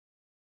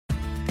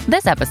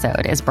This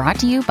episode is brought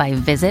to you by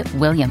Visit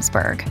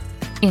Williamsburg.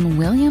 In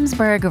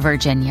Williamsburg,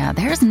 Virginia,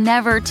 there's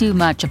never too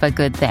much of a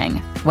good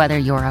thing. Whether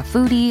you're a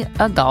foodie,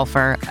 a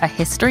golfer, a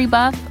history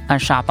buff, a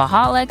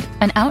shopaholic,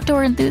 an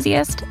outdoor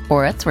enthusiast,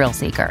 or a thrill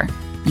seeker,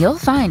 you'll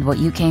find what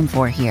you came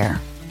for here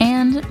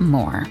and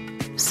more.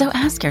 So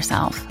ask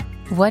yourself,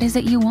 what is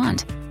it you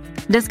want?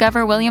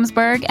 Discover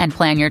Williamsburg and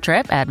plan your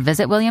trip at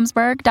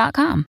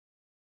visitwilliamsburg.com.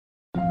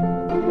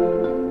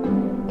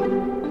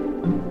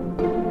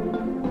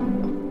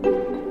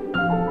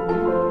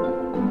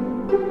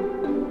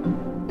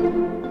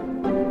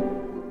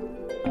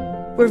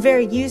 We're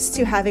very used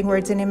to having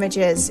words and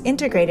images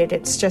integrated.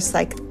 It's just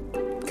like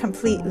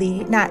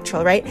completely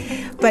natural, right?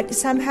 But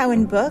somehow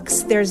in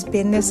books, there's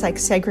been this like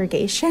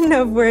segregation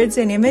of words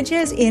and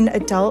images in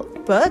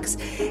adult books.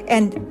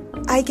 And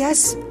I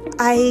guess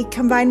I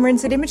combine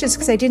words and images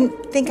because I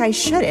didn't think I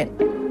shouldn't.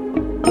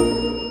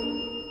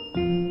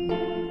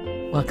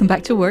 Welcome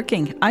back to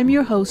Working. I'm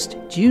your host,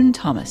 June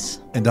Thomas.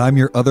 And I'm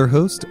your other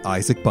host,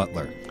 Isaac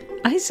Butler.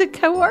 Isaac,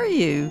 how are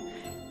you?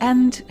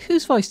 And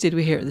whose voice did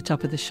we hear at the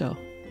top of the show?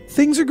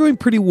 Things are going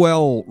pretty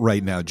well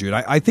right now, Jude.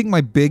 I think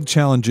my big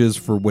challenge is,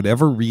 for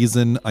whatever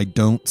reason, I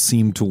don't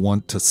seem to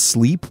want to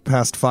sleep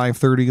past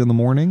 5:30 in the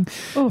morning.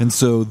 Oh. And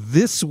so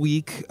this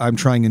week, I'm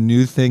trying a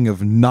new thing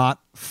of not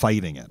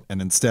fighting it.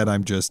 And instead,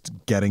 I'm just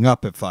getting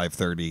up at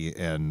 5:30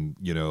 and,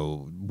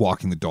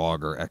 walking the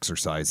dog or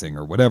exercising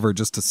or whatever,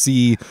 just to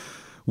see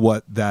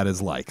what that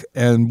is like.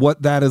 And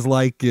what that is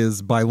like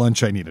is, by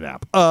lunch, I need a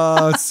nap.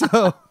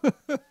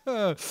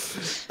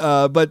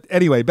 But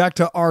anyway, back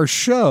to our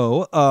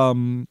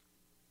show.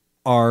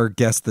 Our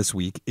guest this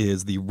week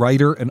is the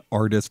writer and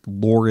artist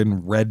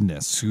Lauren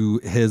Redniss, who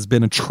has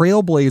been a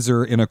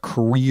trailblazer in a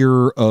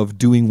career of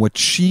doing what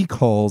she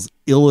calls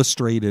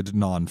illustrated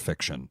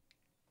nonfiction.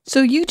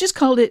 So you just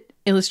called it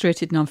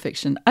illustrated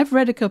nonfiction. I've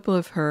read a couple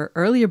of her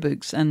earlier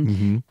books,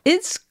 and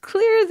it's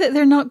clear that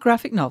they're not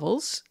graphic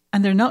novels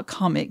and they're not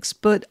comics,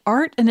 but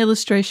art and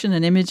illustration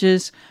and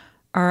images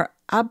are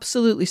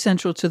absolutely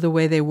central to the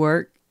way they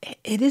work.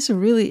 It is a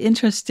really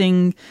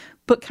interesting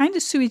but kind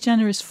of sui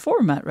generis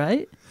format,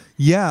 right?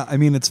 Yeah, I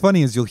mean, it's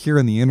funny, as you'll hear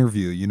in the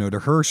interview, to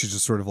her, she's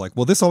just sort of like,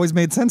 well, this always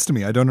made sense to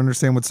me. I don't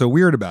understand what's so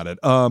weird about it.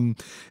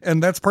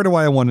 And that's part of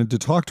why I wanted to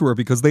talk to her,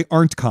 because they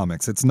aren't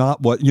comics. It's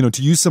not what,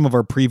 to use some of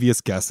our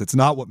previous guests, it's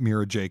not what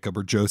Mira Jacob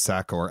or Joe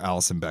Sacco or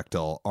Alison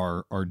Bechdel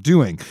are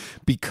doing,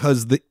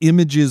 because the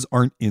images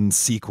aren't in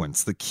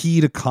sequence. The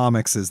key to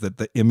comics is that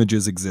the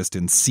images exist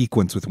in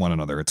sequence with one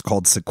another. It's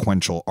called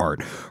sequential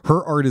art.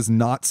 Her art is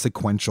not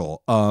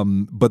sequential,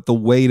 but the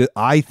way that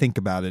I think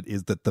about it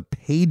is that the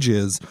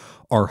pages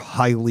are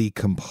highly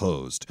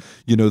composed.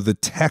 The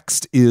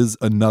text is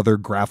another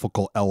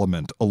graphical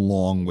element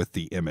along with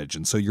the image.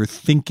 And so you're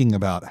thinking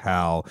about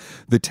how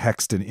the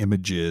text and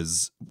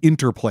images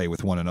interplay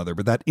with one another,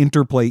 but that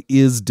interplay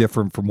is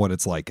different from what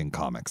it's like in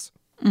comics.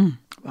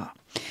 Wow.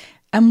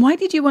 And why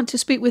did you want to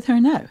speak with her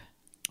now?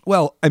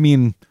 Well, I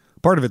mean,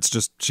 part of it's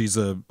just she's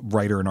a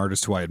writer and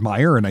artist who I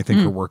admire, and I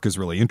think her work is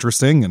really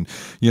interesting, and,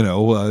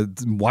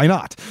 why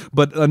not?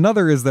 But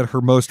another is that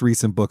her most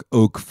recent book,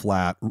 Oak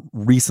Flat,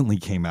 recently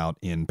came out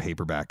in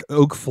paperback.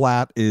 Oak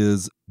Flat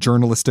is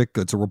journalistic.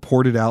 It's a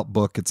reported out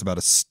book. It's about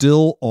a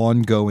still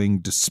ongoing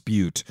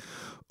dispute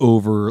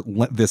over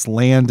this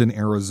land in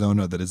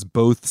Arizona that is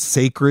both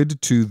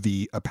sacred to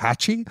the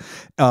Apache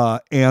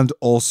and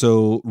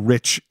also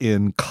rich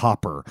in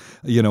copper,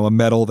 a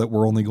metal that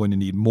we're only going to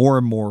need more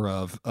and more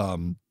of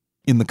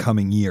in the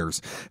coming years.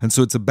 And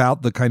so it's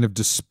about the kind of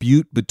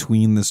dispute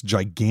between this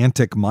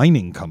gigantic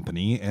mining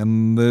company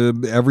and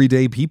the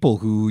everyday people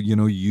who,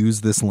 use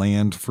this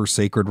land for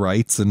sacred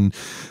rights and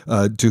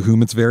to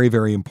whom it's very,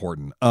 very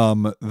important.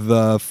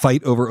 The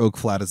fight over Oak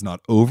Flat is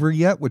not over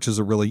yet, which is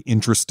a really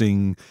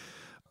interesting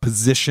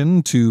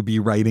position to be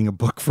writing a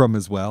book from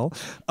as well.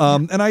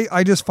 And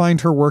I just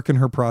find her work and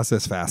her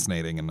process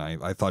fascinating. And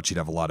I thought she'd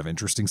have a lot of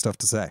interesting stuff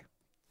to say.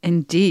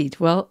 Indeed.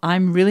 Well,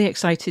 I'm really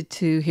excited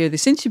to hear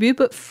this interview,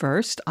 but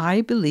first,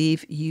 I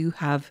believe you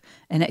have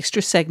an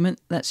extra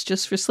segment that's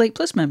just for Slate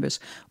Plus members.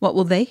 What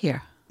will they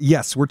hear?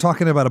 Yes, we're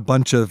talking about a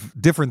bunch of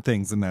different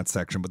things in that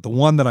section, but the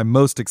one that I'm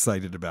most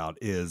excited about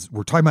is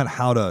we're talking about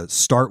how to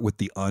start with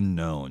the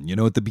unknown.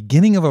 At the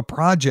beginning of a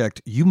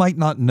project, you might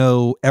not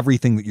know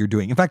everything that you're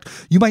doing. In fact,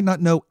 you might not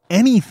know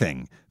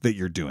anything that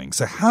you're doing.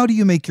 So how do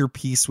you make your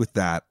peace with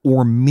that,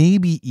 or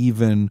maybe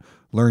even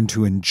learn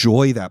to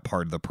enjoy that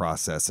part of the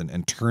process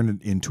and turn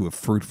it into a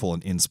fruitful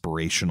and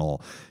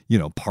inspirational,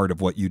 part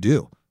of what you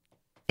do?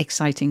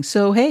 Exciting.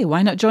 So, hey,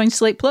 why not join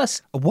Slate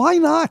Plus? Why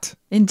not?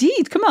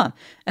 Indeed. Come on.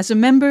 As a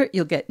member,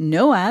 you'll get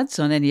no ads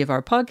on any of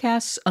our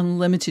podcasts,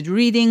 unlimited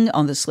reading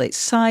on the Slate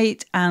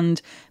site, and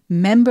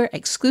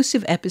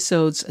member-exclusive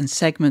episodes and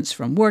segments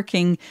from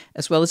Working,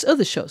 as well as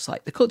other shows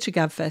like the Culture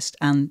Gabfest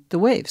and The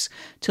Waves.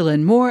 To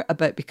learn more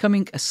about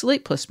becoming a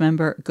Slate Plus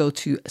member, go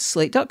to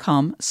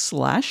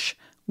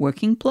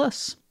slate.com/Working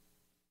Plus.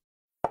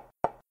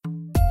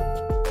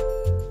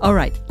 All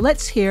right,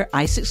 let's hear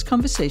Isaac's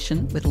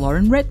conversation with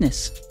Lauren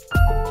Redniss.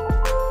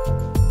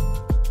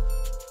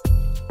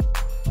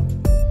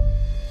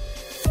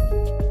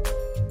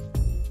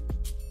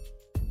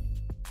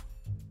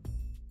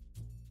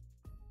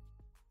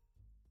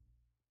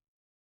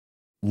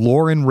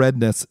 Lauren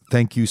Redniss,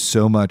 thank you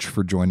so much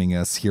for joining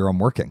us here on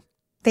Working.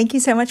 Thank you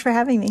so much for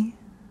having me.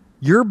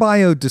 Your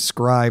bio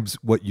describes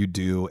what you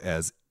do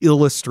as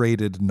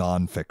illustrated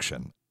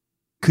nonfiction.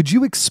 Could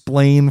you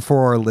explain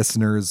for our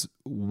listeners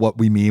what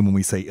we mean when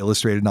we say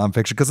illustrated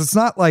nonfiction? Because it's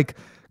not like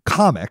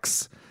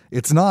comics.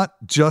 It's not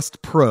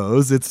just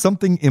prose. It's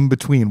something in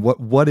between.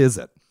 What is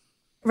it?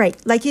 Right.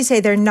 Like you say,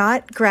 they're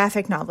not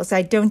graphic novels.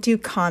 I don't do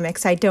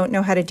comics. I don't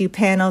know how to do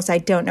panels. I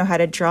don't know how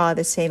to draw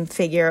the same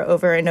figure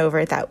over and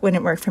over. That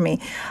wouldn't work for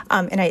me.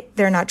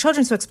 They're not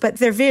children's books, but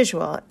they're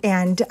visual.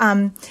 And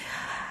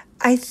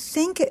I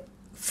think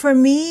for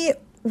me,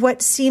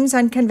 what seems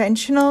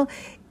unconventional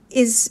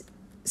is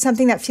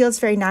something that feels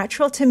very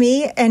natural to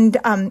me. And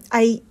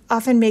I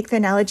often make the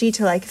analogy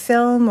to like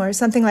film or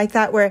something like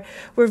that, where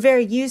we're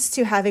very used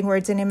to having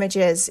words and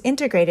images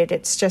integrated.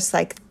 It's just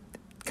like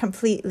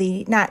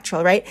completely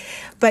natural, right?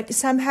 But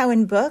somehow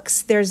in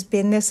books, there's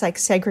been this like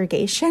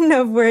segregation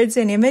of words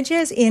and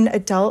images in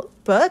adult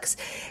books.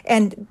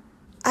 And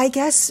I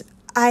guess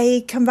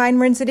I combine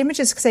words and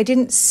images because I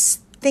didn't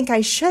think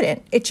I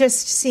shouldn't. It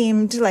just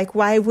seemed like,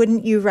 why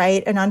wouldn't you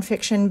write a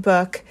nonfiction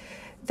book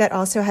that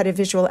also had a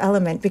visual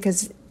element?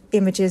 Because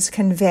images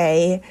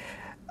convey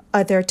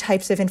other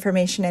types of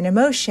information and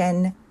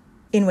emotion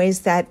in ways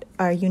that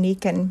are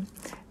unique and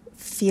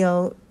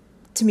feel,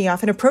 to me,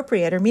 often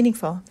appropriate or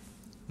meaningful.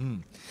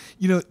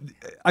 You know,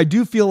 I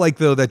do feel like,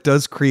 though, that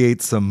does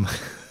create some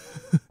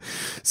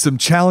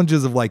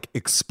challenges of like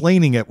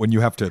explaining it when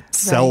you have to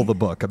sell the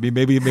book. I mean,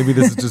 maybe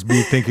this is just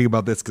me thinking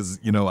about this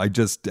because, you know, I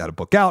just had a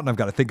book out and I've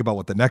got to think about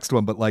what the next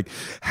one. But like,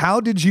 how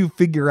did you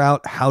figure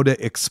out how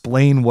to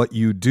explain what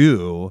you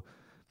do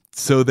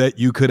so that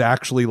you could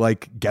actually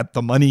like get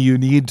the money you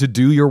need to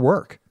do your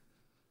work?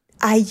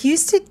 I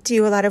used to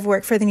do a lot of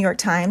work for the New York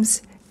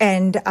Times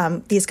and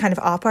these kind of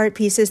op art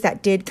pieces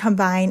that did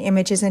combine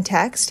images and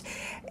text.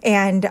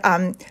 And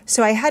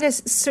so I had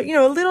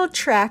a little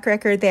track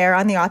record there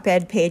on the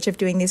op-ed page of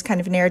doing these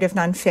kind of narrative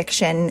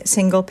nonfiction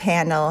single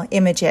panel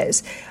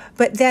images.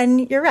 But then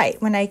you're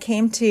right. When I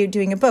came to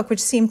doing a book, which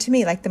seemed to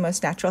me like the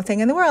most natural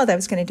thing in the world, I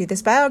was going to do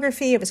this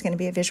biography. It was going to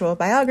be a visual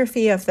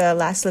biography of the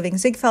last living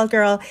Ziegfeld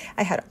girl.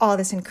 I had all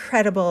this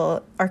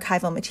incredible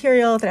archival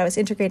material that I was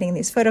integrating in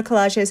these photo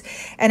collages.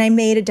 And I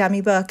made a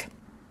dummy book.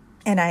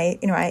 And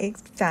I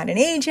found an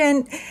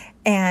agent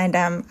and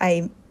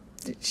I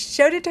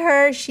showed it to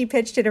her. She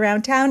pitched it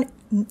around town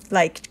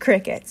like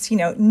crickets.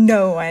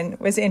 No one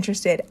was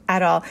interested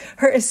at all.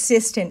 Her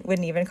assistant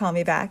wouldn't even call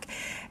me back.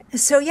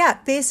 So yeah,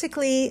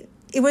 basically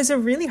it was a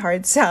really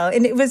hard sell.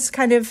 And it was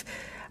kind of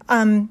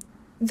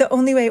the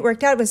only way it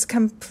worked out was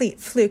complete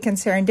fluke and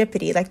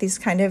serendipity, like these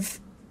kind of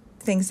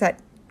things that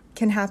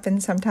can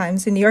happen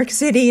sometimes in New York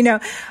City.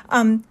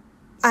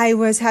 I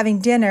was having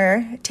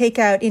dinner,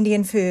 takeout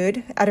Indian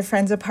food at a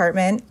friend's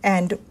apartment,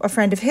 and a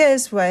friend of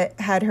his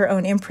had her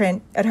own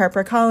imprint at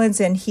HarperCollins,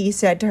 and he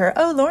said to her,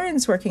 "Oh,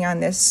 Lauren's working on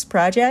this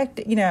project.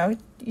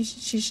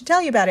 She should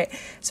tell you about it."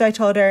 So I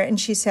told her, and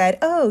she said,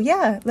 "Oh,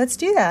 yeah, let's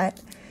do that."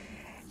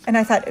 And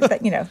I thought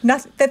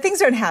that things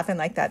don't happen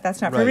like that. That's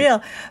not for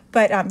real.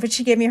 But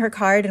she gave me her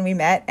card, and we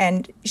met,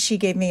 and she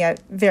gave me a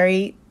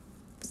very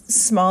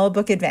small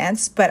book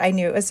advance, but I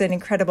knew it was an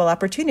incredible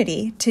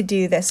opportunity to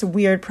do this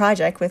weird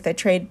project with a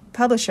trade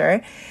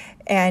publisher.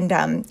 And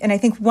I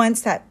think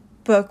once that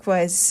book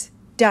was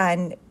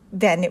done,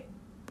 then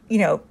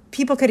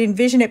people could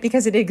envision it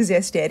because it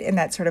existed, and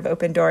that sort of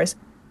opened doors.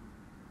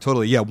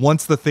 Totally. Yeah.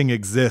 Once the thing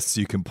exists,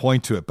 you can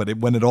point to it. But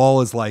when it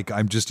all is like,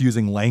 I'm just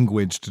using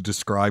language to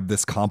describe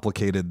this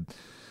complicated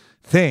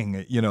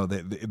thing,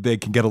 they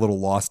can get a little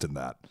lost in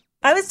that.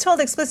 I was told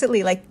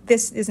explicitly, like,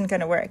 this isn't going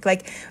to work.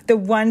 Like, the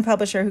one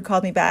publisher who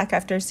called me back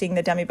after seeing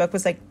the dummy book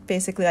was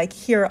basically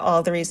here are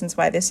all the reasons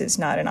why this is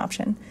not an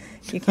option.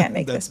 You can't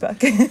make this book.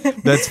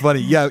 That's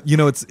funny. Yeah.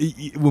 It's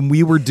when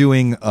we were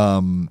doing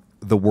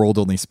The World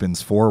Only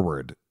Spins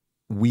Forward,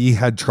 we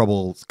had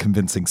trouble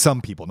convincing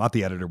some people, not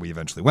the editor we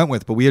eventually went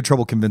with, but we had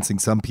trouble convincing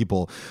some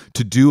people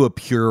to do a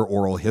pure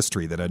oral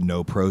history that had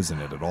no prose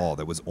in it at all,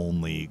 that was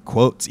only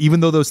quotes,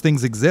 even though those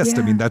things exist.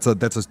 Yeah. I mean, that's a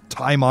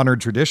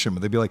time-honored tradition,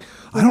 but they'd be like,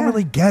 I don't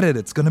really get it.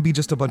 It's going to be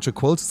just a bunch of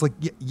quotes. It's like,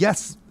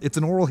 yes, it's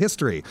an oral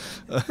history.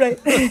 Right.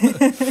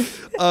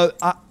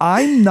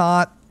 I'm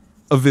not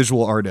a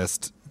visual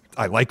artist.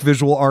 I like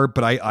visual art,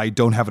 but I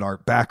don't have an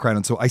art background.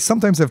 And so I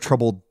sometimes have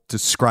trouble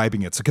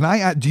describing it. So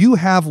do you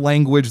have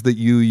language that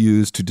you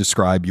use to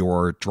describe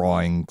your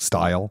drawing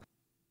style?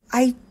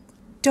 I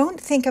don't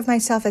think of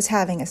myself as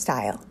having a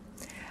style,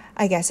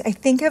 I guess. I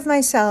think of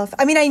myself,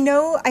 I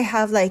know I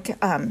have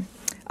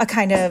a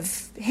kind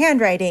of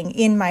handwriting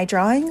in my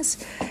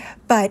drawings,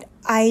 but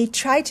I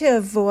try to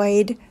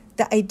avoid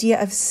the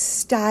idea of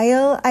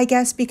style, I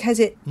guess, because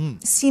it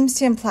seems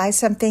to imply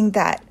something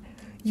that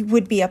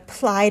would be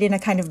applied in a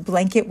kind of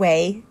blanket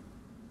way,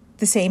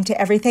 the same to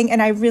everything. And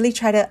I really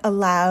try to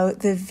allow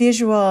the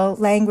visual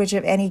language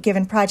of any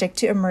given project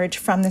to emerge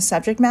from the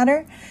subject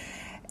matter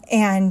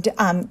and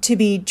to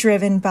be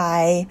driven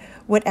by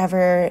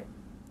whatever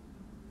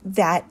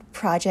that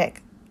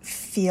project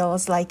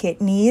feels like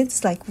it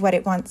needs, like what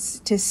it wants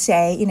to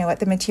say, you know, what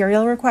the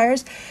material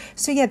requires.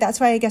 So yeah, that's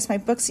why I guess my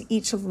books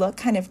each look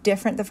kind of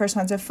different. The first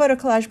one's a photo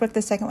collage book.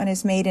 The second one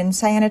is made in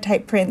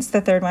cyanotype prints.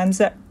 The third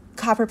one's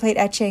copper plate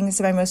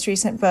etchings. My most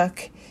recent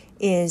book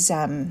is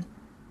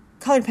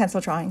colored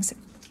pencil drawings.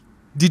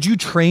 Did you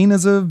train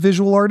as a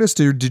visual artist,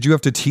 or did you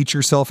have to teach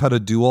yourself how to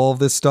do all of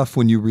this stuff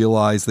when you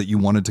realized that you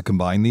wanted to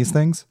combine these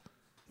things?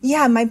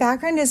 Yeah, my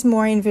background is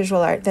more in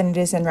visual art than it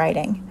is in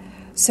writing.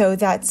 So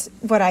that's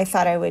what I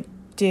thought I would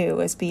do,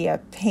 was be a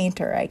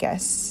painter, I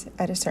guess,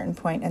 at a certain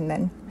point, and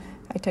then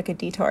I took a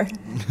detour.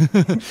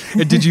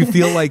 And did you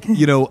feel like,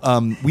 you know,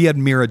 we had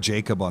Mira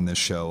Jacob on this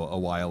show a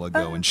while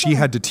ago, and she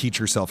had to teach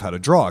herself how to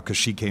draw because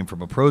she came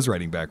from a prose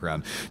writing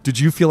background. Did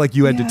you feel like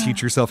you had to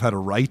teach yourself how to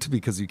write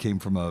because you came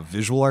from a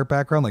visual art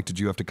background? Like, did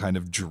you have to kind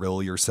of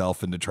drill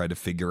yourself into try to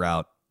figure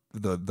out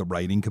the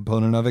writing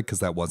component of it because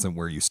that wasn't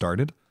where you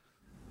started?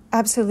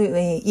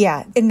 Absolutely,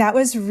 yeah. And that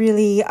was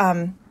really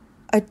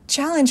a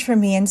challenge for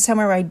me, and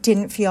somewhere where I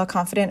didn't feel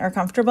confident or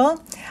comfortable.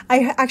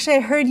 I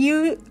heard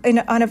you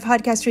on a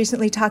podcast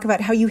recently talk about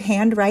how you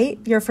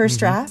handwrite your first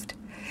draft.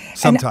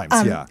 Sometimes,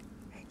 yeah.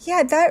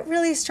 Yeah, that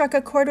really struck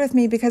a chord with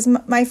me because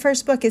my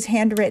first book is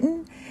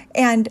handwritten,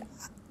 and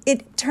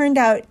it turned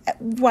out,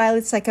 while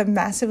it's like a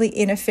massively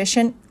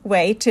inefficient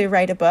way to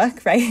write a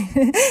book, right?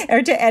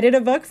 Or to edit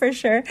a book for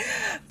sure.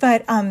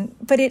 But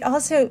it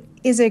also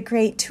is a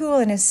great tool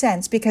in a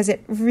sense because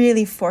it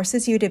really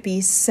forces you to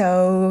be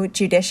so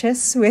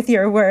judicious with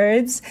your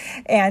words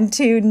and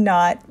to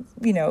not,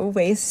 you know,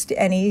 waste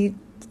any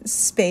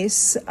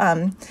space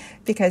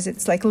because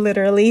it's like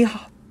literally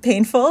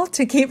painful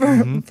to keep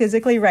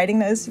physically writing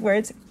those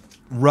words.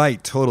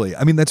 Right, totally.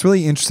 I mean, that's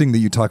really interesting that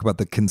you talk about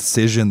the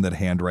concision that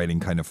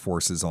handwriting kind of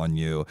forces on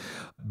you,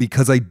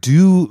 because I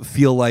do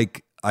feel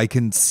like I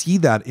can see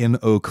that in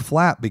Oak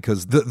Flat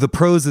because the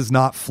prose is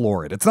not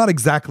florid. It's not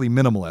exactly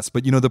minimalist,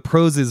 but, you know, the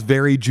prose is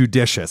very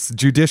judicious.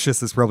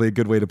 Judicious is probably a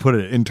good way to put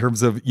it in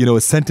terms of, you know,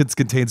 a sentence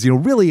contains, you know,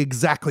 really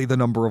exactly the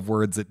number of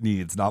words it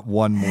needs, not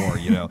one more,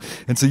 you know.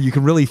 And so you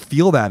can really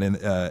feel that in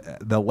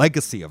the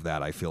legacy of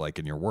that, I feel like,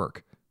 in your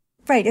work.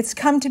 Right. It's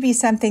come to be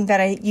something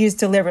that I use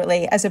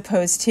deliberately as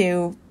opposed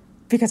to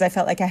because I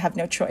felt like I have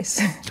no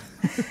choice.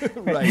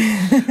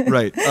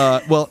 Right.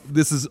 Well,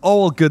 this is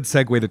all a good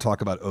segue to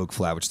talk about Oak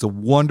Flat, which is a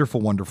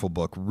wonderful, wonderful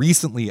book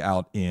recently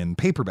out in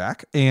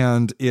paperback.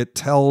 And it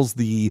tells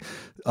the,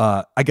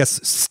 I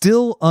guess,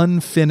 still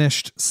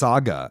unfinished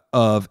saga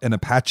of an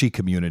Apache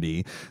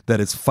community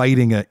that is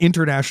fighting an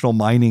international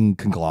mining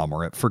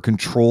conglomerate for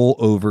control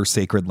over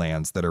sacred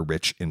lands that are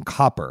rich in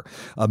copper,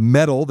 a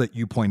metal that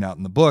you point out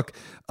in the book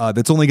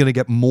that's only going to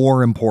get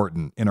more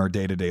important in our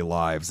day-to-day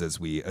lives as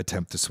we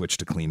attempt to switch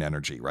to clean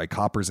energy, right?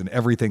 Copper's in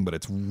everything, but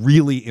it's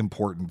really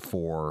important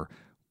for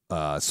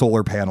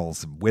solar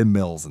panels,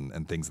 windmills,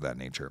 and things of that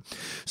nature.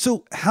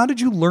 So how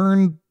did you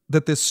learn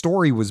that this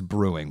story was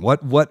brewing?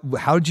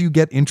 How did you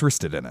get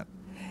interested in it?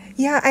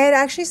 Yeah, I had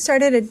actually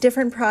started a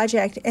different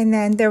project, and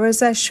then there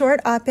was a short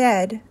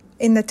op-ed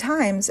in the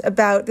Times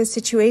about the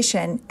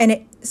situation,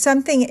 and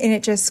something in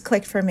it just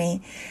clicked for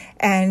me.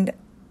 And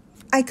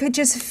I could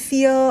just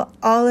feel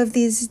all of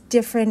these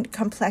different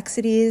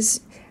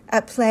complexities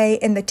at play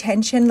in the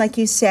tension, like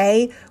you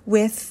say,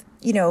 with,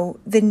 you know,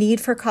 the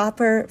need for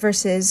copper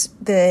versus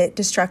the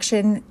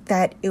destruction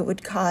that it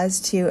would cause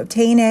to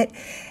obtain it.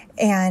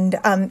 And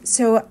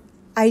so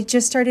I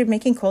just started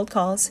making cold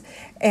calls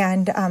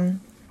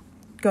and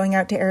going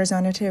out to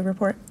Arizona to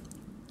report.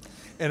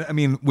 And I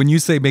mean, when you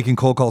say making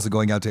cold calls and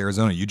going out to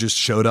Arizona, you just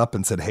showed up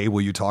and said, hey,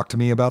 will you talk to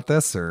me about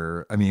this?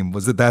 Or, I mean,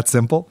 was it that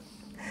simple?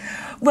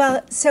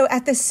 Well, so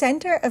at the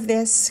center of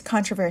this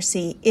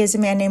controversy is a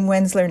man named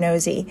Wensler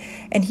Nosey,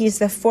 and he's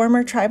the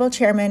former tribal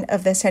chairman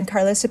of the San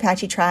Carlos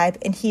Apache tribe,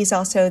 and he's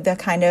also the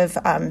kind of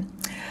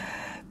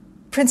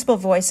principal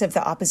voice of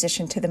the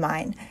opposition to the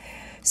mine.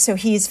 So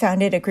he's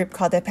founded a group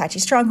called the Apache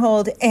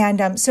Stronghold,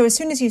 and so as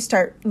soon as you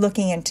start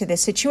looking into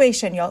this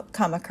situation, you'll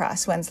come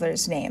across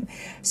Wensler's name.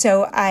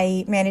 So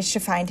I managed to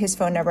find his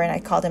phone number, and I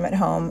called him at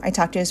home. I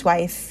talked to his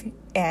wife,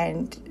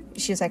 and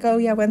she was like, oh,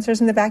 yeah,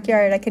 Wensler's in the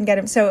backyard. I can get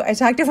him. So I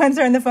talked to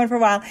Wensler on the phone for a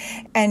while,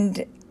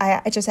 and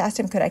I just asked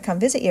him, could I come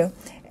visit you?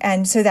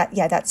 And so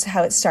that's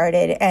how it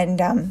started.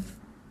 And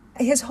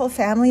his whole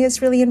family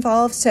is really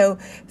involved. So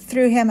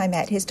through him, I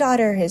met his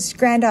daughter, his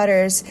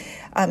granddaughters,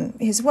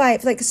 his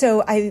wife.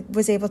 So I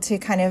was able to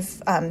kind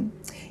of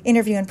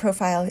interview and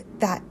profile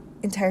that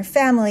entire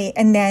family.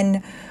 And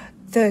then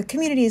the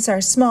communities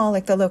are small,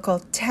 like the local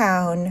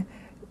town,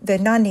 the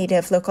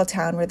non-native local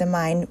town where the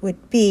mine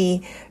would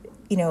be.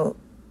 You know,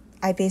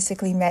 I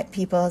basically met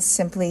people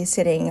simply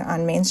sitting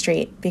on Main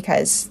Street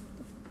because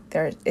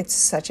it's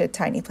such a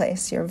tiny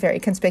place. You're very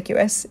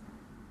conspicuous.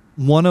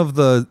 One of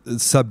the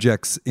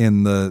subjects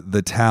in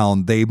the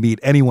town, they meet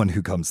anyone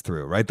who comes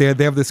through, right?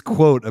 They have this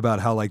quote about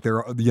how, like,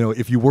 they're, you know,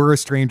 if you were a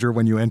stranger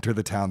when you enter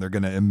the town, they're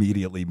going to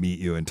immediately meet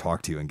you and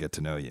talk to you and get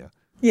to know you.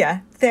 Yeah,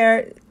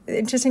 they're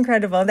just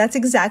incredible. That's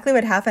exactly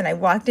what happened. I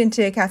walked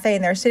into a cafe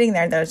and they're sitting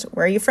there and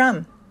where are you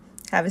from?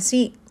 Have a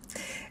seat.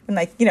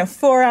 And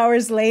 4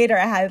 hours later,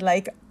 I had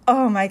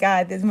Oh my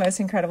God, the most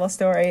incredible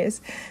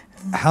stories.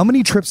 How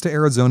many trips to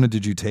Arizona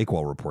did you take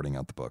while reporting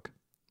out the book?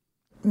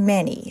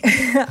 Many.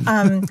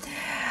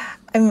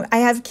 I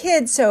have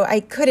kids, so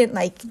I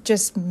couldn't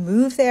just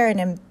move there and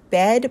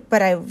embed,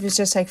 but I was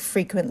just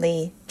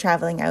frequently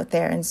traveling out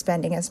there and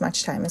spending as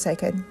much time as I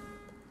could.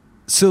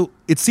 So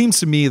it seems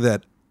to me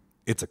that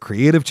it's a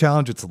creative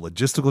challenge, it's a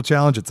logistical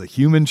challenge, it's a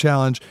human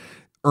challenge.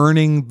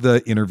 Earning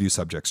the interview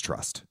subject's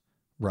trust,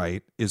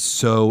 right, is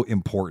so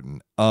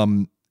important.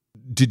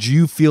 Did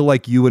you feel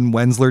like you and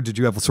Wenzler, did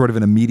you have sort of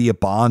an immediate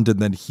bond and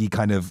then he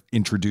kind of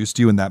introduced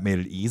you and that made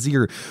it easy?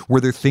 Or were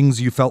there things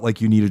you felt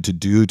like you needed to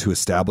do to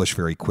establish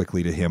very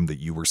quickly to him that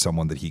you were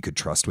someone that he could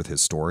trust with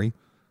his story?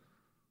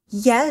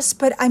 Yes,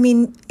 but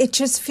it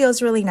just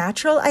feels really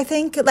natural, I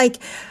think.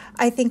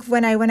 I think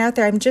when I went out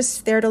there, I'm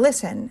just there to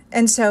listen.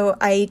 And so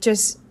I'm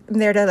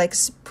there to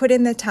put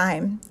in the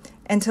time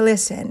and to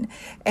listen.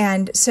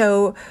 And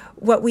so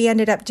what we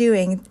ended up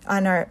doing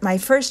on my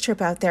first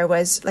trip out there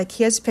was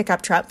he has a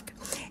pickup truck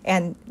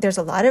and there's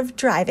a lot of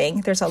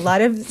driving. There's a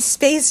lot of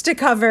space to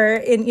cover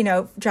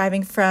in,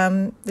 driving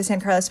from the San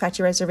Carlos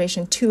Apache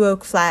Reservation to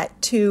Oak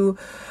Flat to,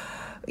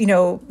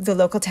 the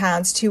local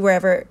towns to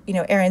wherever,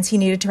 errands he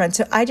needed to run.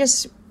 So I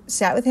just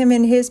sat with him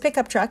in his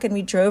pickup truck and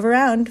we drove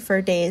around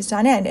for days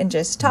on end and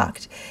just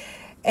talked.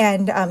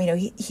 And,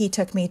 he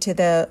took me to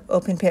the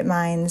open pit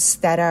mines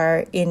that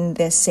are in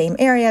this same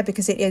area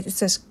because it's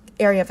this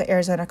area of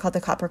Arizona called the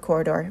Copper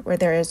Corridor where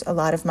there is a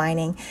lot of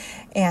mining.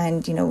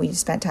 And, we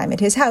spent time at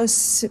his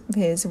house.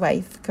 His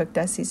wife cooked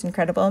us these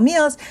incredible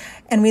meals.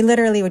 And we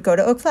literally would go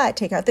to Oak Flat,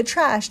 take out the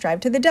trash, drive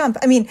to the dump.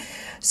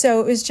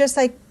 So it was just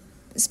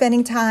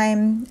spending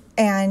time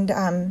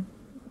and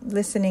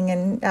listening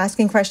and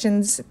asking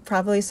questions,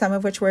 probably some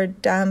of which were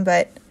dumb,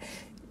 but,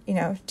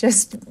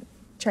 just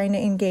trying to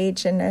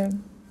engage in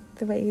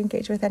the way you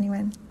engage with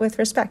anyone, with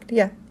respect.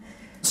 Yeah.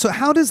 So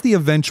how does the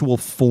eventual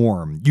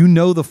form,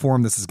 the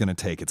form this is going to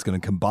take, it's going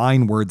to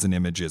combine words and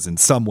images in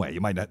some way. You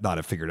might not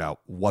have figured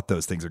out what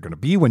those things are going to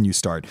be when you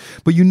start,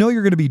 but you're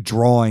going to be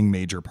drawing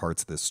major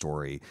parts of this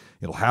story.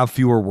 It'll have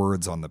fewer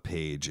words on the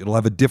page. It'll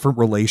have a different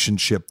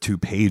relationship to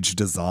page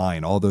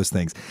design, all those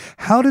things.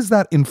 How does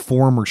that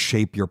inform or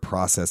shape your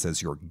process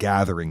as you're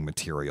gathering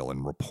material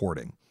and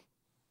reporting?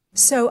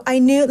 So I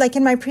knew,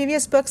 in my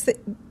previous books, that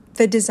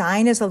the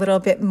design is a little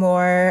bit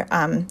more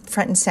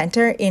front and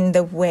center in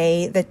the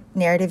way the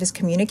narrative is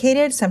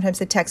communicated. Sometimes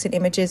the text and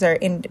images are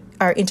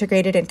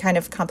integrated in kind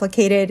of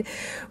complicated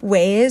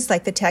ways.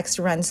 The text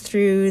runs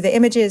through the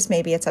images.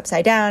 Maybe it's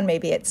upside down.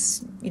 Maybe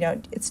it's,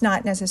 it's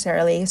not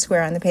necessarily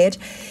square on the page.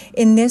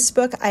 In this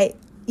book,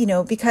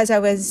 because I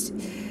was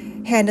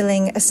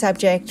handling a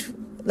subject,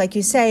 like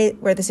you say,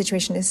 where the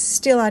situation is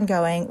still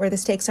ongoing, where the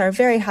stakes are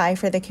very high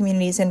for the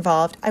communities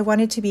involved, I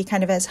wanted to be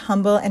kind of as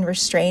humble and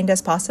restrained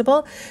as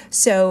possible.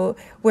 So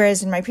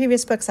whereas in my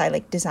previous books,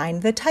 I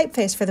designed the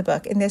typeface for the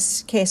book, in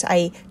this case,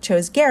 I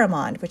chose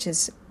Garamond, which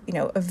is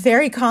a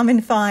very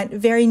common font,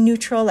 very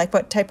neutral,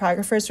 what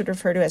typographers would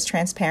refer to as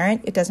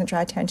transparent. It doesn't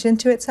draw attention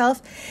to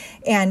itself.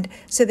 And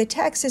so the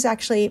text is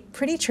actually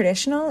pretty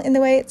traditional in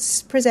the way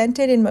it's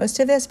presented in most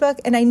of this book.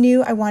 And I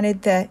knew I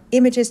wanted the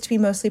images to be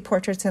mostly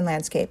portraits and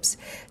landscapes.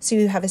 So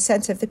you have a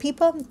sense of the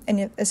people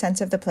and a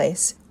sense of the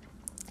place.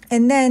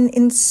 And then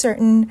in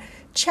certain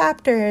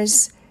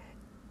chapters,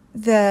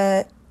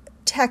 the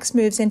text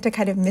moves into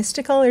kind of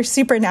mystical or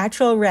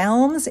supernatural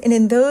realms. And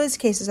in those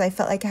cases, I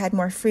felt like I had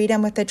more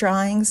freedom with the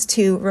drawings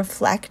to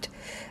reflect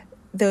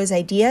those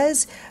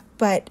ideas.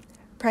 But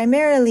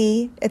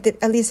primarily,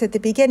 at least at the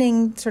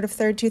beginning, sort of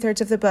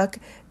two-thirds of the book,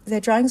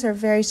 the drawings are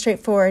very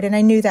straightforward. And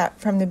I knew that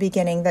from the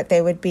beginning that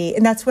they would be.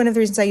 And that's one of the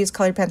reasons I use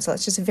colored pencil.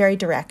 It's just a very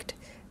direct,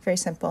 very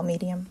simple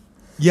medium.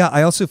 Yeah,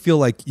 I also feel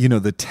like,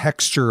 the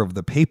texture of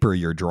the paper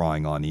you're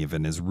drawing on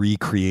even is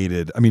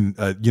recreated.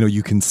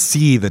 You can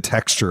see the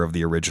texture of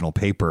the original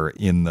paper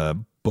in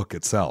the book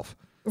itself.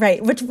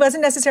 Right, which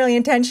wasn't necessarily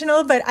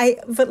intentional, but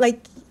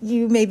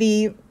you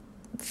maybe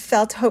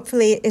felt,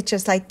 hopefully it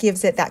just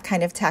gives it that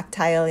kind of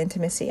tactile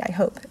intimacy, I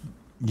hope.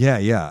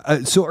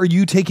 Yeah. So are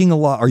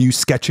you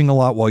sketching a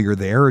lot while you're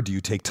there, or do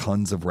you take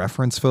tons of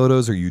reference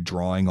photos? Are you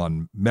drawing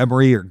on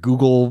memory or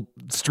Google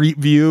Street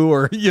View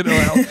or,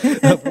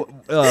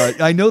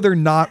 I know they're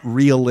not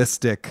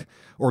realistic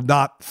or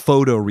not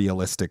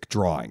photorealistic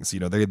drawings.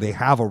 They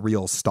have a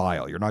real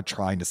style. You're not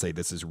trying to say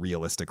this is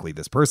realistically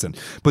this person,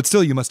 but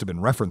still you must have been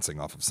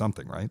referencing off of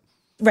something, right?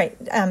 Right.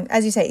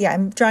 As you say, yeah,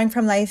 I'm drawing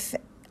from life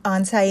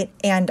on site,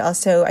 and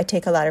also I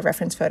take a lot of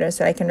reference photos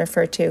that I can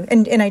refer to,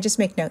 and I just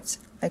make notes,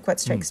 what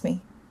strikes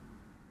me.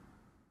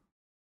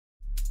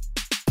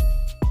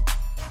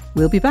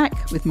 We'll be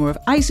back with more of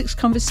Isaac's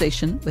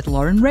conversation with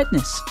Lauren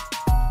Redniss.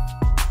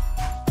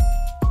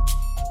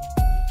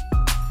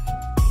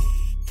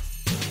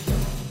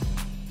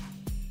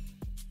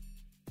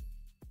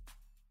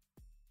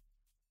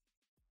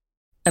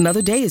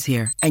 Another day is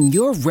here, and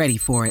you're ready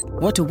for it.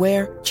 What to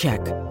wear?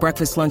 Check.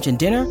 Breakfast, lunch, and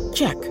dinner?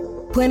 Check.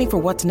 Planning for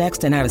what's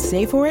next and how to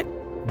save for it?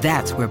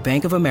 That's where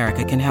Bank of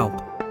America can help.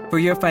 For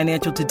your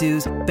financial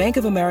to-dos, Bank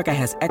of America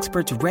has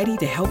experts ready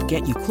to help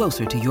get you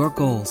closer to your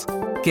goals.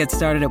 Get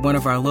started at one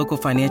of our local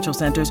financial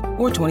centers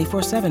or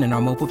 24/7 in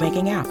our mobile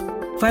banking app.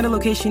 Find a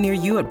location near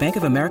you at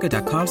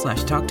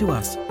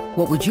bankofamerica.com/talktous.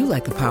 What would you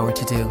like the power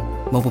to do?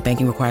 Mobile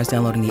banking requires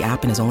downloading the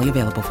app and is only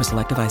available for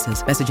select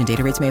devices. Message and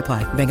data rates may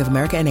apply. Bank of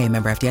America N.A.,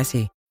 member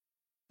FDIC.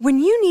 When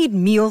you need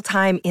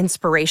mealtime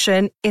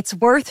inspiration, it's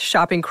worth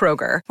shopping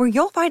Kroger, where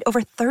you'll find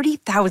over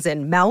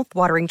 30,000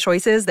 mouth-watering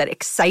choices that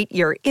excite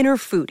your inner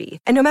foodie.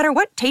 And no matter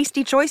what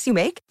tasty choice you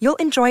make, you'll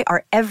enjoy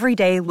our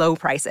everyday low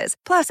prices,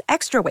 plus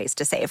extra ways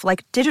to save,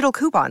 like digital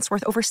coupons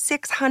worth over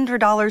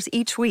 $600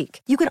 each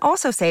week. You can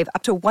also save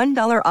up to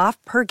 $1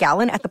 off per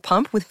gallon at the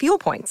pump with fuel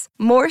points.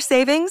 More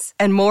savings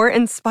and more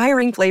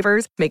inspiring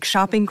flavors make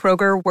shopping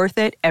Kroger worth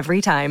it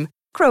every time.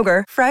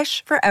 Kroger,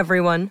 fresh for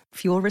everyone.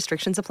 Fuel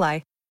restrictions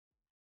apply.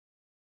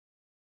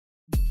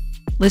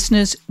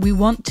 Listeners, we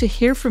want to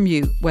hear from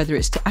you, whether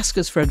it's to ask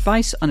us for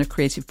advice on a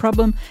creative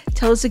problem,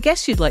 tell us a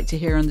guest you'd like to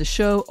hear on the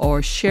show,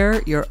 or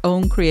share your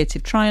own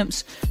creative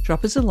triumphs.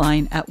 Drop us a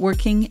line at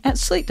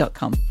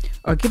working@slate.com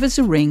or give us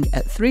a ring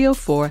at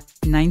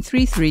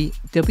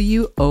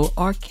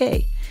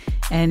 304-933-WORK.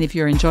 And if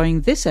you're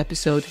enjoying this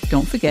episode,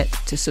 don't forget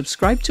to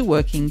subscribe to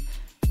Working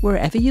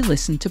wherever you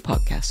listen to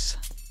podcasts.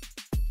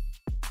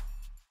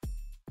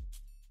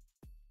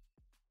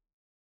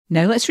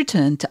 Now let's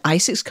return to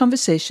Isaac's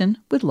conversation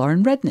with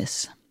Lauren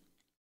Redniss.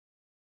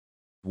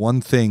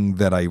 One thing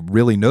that I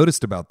really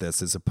noticed about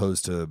this, as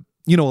opposed to,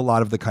 a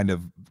lot of the kind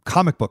of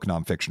comic book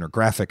nonfiction or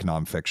graphic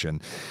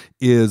nonfiction,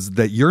 is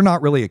that you're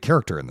not really a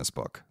character in this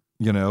book.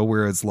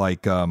 Whereas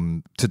like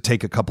to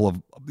take a couple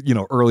of,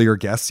 earlier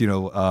guests,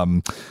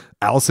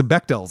 Alison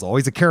Bechdel is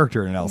always a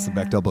character in an Alison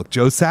Bechdel book.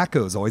 Joe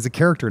Sacco is always a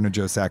character in a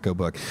Joe Sacco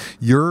book.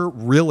 You're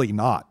really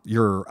not.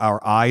 You're our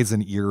eyes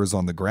and ears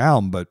on the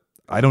ground, but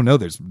I don't know.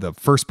 There's the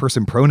first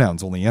person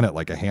pronouns only in it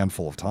like a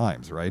handful of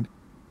times, right?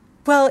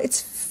 Well, it's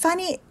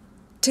funny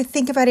to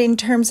think about it in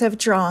terms of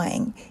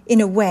drawing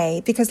in a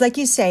way, because like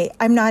you say,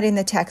 I'm not in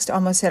the text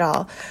almost at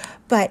all,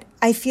 but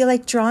I feel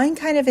like drawing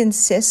kind of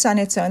insists on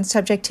its own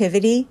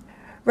subjectivity,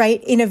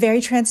 right? In a very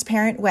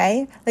transparent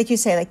way. Like you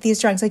say, like these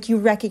drawings, like you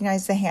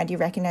recognize the hand, you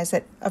recognize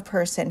that a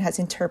person has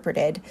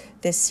interpreted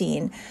this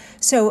scene.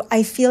 So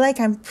I feel like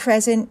I'm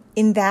present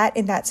in that,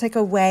 and that's like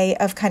a way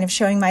of kind of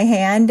showing my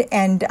hand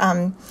and,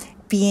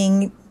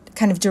 being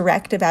kind of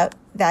direct about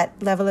that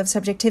level of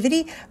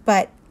subjectivity.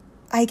 But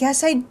I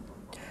guess I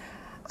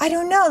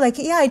don't know,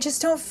 I just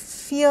don't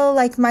feel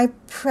like my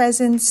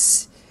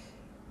presence,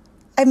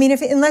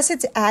 unless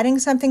it's adding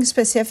something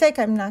specific,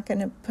 I'm not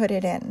going to put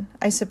it in,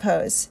 I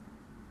suppose.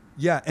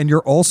 Yeah, and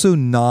you're also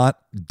not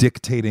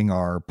dictating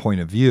our point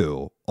of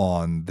view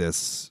on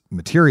this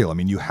material.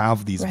 You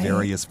have these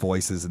various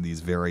voices and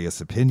these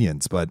various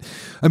opinions, but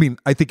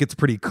I think it's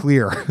pretty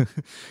clear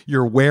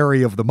you're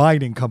wary of the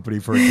mining company,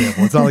 for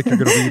example. It's not like you're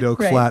going to read Oak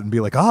Flat and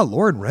be like,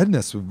 Lauren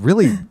Redniss,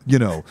 really,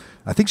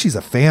 I think she's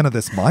a fan of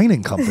this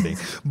mining company.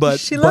 But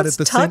she loves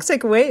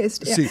toxic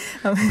waste.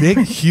 Big,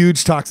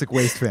 huge toxic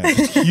waste fan.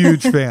 Just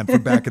huge fan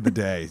from back in the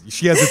day.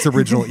 She has its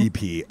original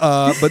EP.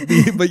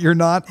 But you're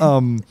not,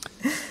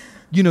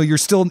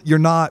 you're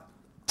not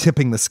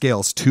tipping the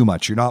scales too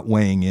much. You're not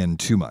weighing in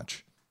too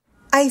much.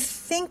 I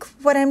think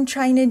what I'm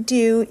trying to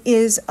do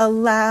is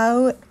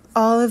allow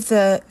all of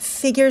the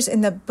figures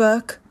in the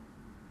book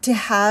to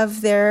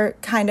have their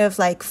kind of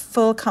like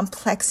full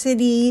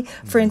complexity.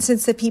 For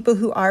instance, the people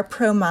who are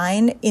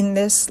pro-mine in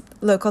this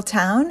local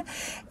town.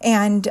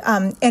 And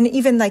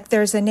even like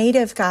there's a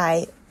native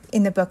guy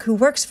in the book who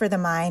works for the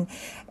mine,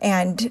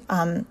 and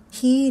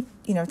he,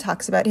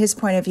 talks about his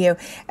point of view.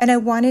 And I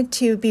wanted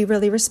to be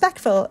really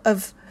respectful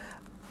of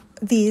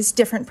these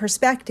different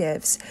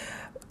perspectives.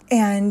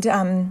 And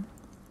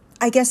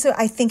I guess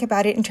I think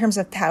about it in terms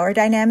of power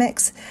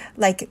dynamics,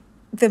 like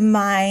the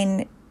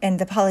mine and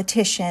the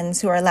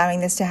politicians who are allowing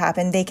this to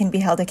happen, they can be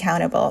held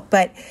accountable.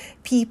 But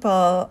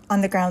people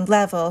on the ground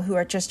level who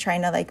are just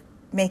trying to like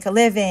make a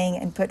living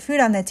and put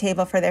food on the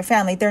table for their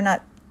family, they're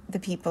not the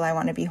people I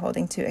want to be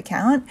holding to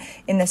account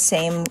in the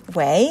same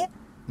way.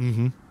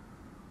 Mm-hmm.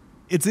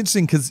 It's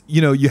interesting because,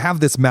 you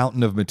have this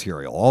mountain of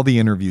material, all the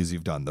interviews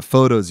you've done, the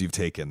photos you've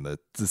taken, the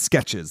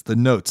sketches, the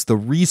notes, the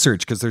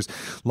research, because there's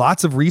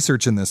lots of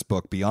research in this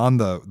book beyond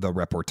the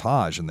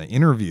reportage and the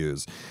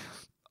interviews.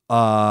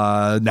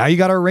 Now you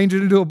got to arrange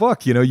it into a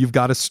book. You've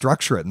got to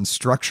structure it, and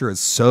structure is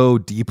so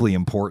deeply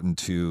important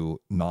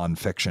to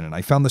nonfiction. And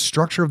I found the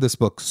structure of this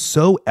book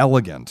so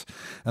elegant,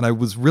 and I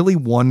was really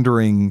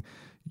wondering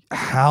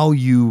how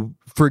you,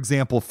 for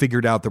example,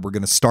 figured out that we're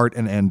going to start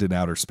and end in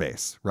outer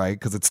space, right?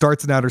 Because it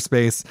starts in outer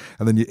space,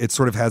 and then it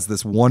sort of has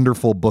this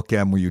wonderful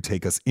bookend where you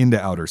take us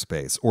into outer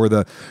space, or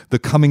the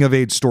coming of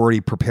age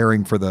story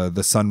preparing for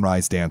the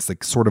sunrise dance,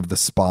 like sort of the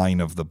spine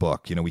of the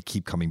book. We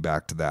keep coming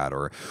back to that,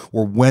 or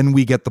when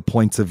we get the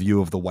points of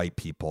view of the white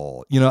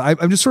people.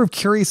 I'm just sort of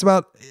curious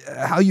about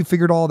how you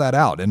figured all that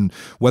out, and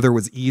whether it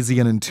was easy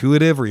and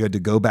intuitive, or you had to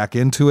go back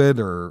into it,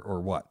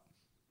 or what.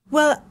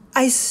 Well,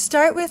 I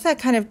start with a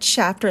kind of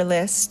chapter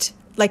list,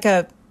 like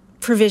a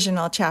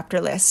provisional chapter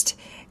list.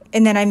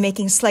 And then I'm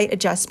making slight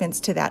adjustments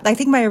to that. I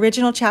think my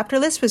original chapter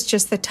list was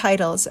just the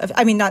titles of,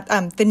 not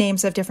the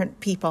names of different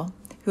people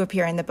who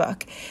appear in the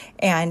book.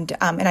 And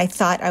I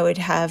thought I would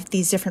have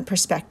these different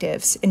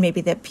perspectives and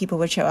maybe that people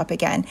would show up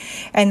again.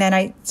 And then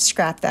I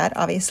scrapped that,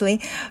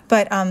 obviously.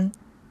 But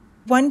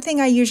one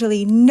thing I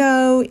usually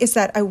know is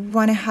that I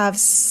want to have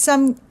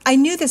I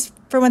knew this,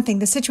 for one thing,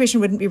 the situation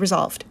wouldn't be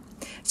resolved.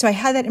 So I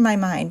had that in my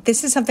mind.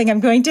 This is something I'm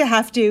going to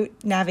have to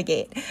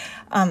navigate.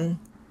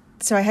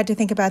 So I had to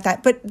think about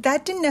that. But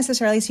that didn't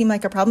necessarily seem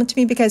like a problem to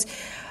me because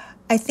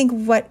I think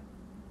what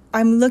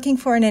I'm looking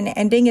for in an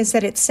ending is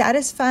that it's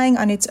satisfying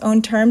on its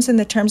own terms in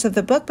the terms of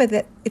the book, but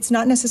that it's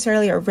not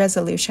necessarily a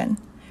resolution,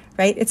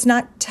 right? It's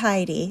not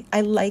tidy.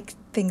 I like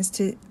things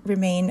to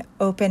remain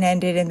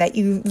open-ended and that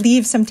you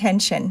leave some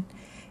tension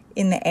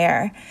in the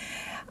air.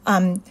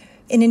 And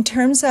in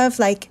terms of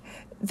like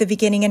the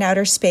beginning in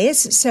outer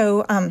space,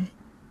 so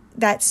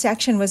that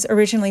section was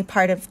originally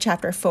part of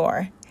chapter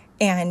 4.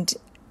 And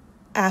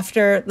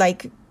after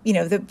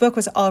the book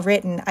was all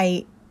written,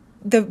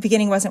 the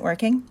beginning wasn't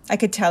working. I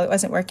could tell it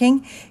wasn't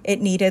working.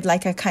 It needed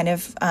like a kind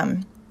of,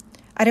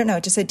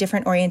 just a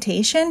different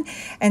orientation.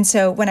 And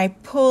so when I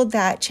pulled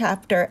that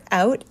chapter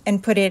out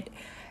and put it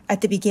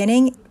at the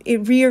beginning,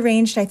 it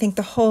rearranged, I think,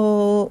 the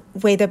whole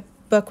way the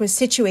book was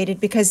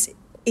situated because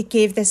it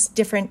gave this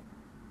different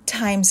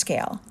time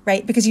scale,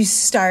 right? Because you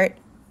start,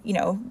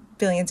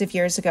 billions of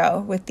years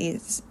ago with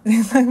these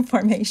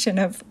formation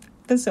of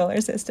the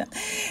solar system.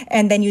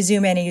 And then you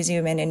zoom in and you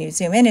zoom in and you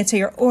zoom in. And so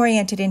you're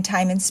oriented in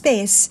time and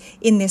space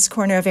in this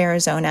corner of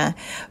Arizona,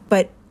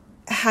 but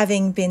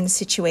having been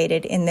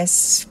situated in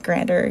this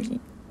grander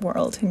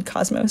world and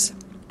cosmos.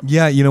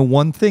 Yeah,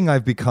 one thing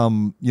I've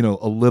become,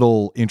 a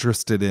little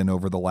interested in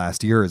over the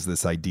last year is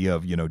this idea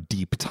of,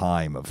 deep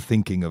time, of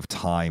thinking of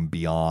time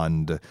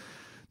beyond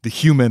the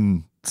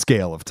human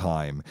scale of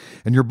time.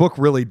 And your book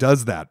really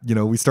does that.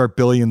 We start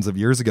billions of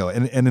years ago.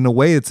 And in a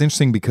way, it's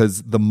interesting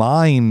because the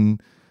mine,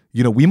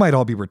 we might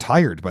all be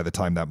retired by the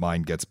time that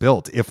mine gets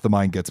built, if the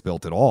mine gets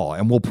built at all.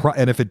 And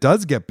and if it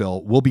does get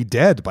built, we'll be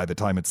dead by the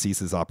time it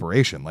ceases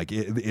operation. Like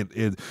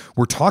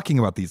we're talking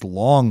about these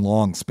long,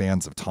 long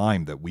spans of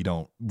time that we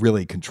don't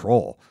really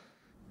control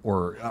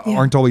or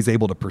aren't always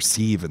able to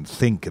perceive and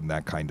think in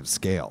that kind of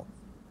scale.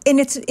 And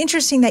it's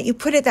interesting that you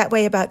put it that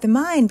way about the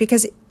mine,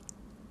 because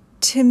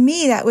to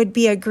me, that would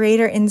be a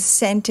greater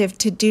incentive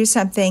to do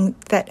something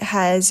that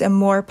has a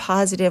more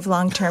positive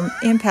long-term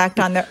impact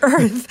on the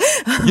earth.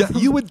 Yeah,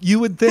 you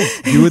would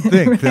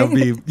think right? There'll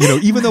be,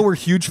 even though we're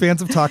huge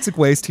fans of toxic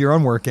waste here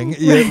on Working,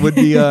 it would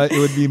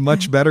be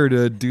much better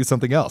to do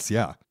something else.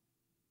 Yeah.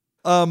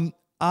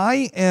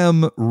 I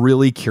am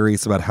really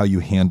curious about how you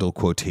handle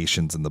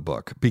quotations in the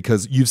book,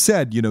 because you've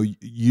said,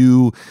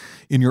 you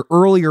in your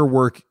earlier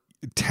work,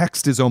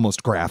 text is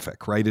almost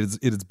graphic, right? It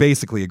is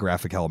basically a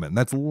graphic element. And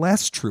that's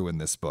less true in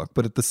this book.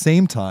 But at the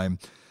same time,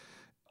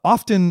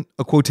 often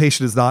a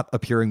quotation is not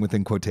appearing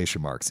within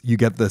quotation marks. You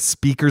get the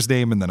speaker's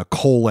name and then a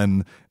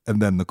colon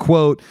and then the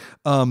quote.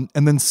 And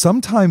then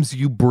sometimes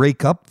you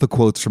break up the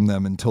quotes from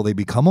them until they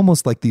become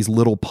almost like these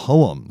little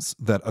poems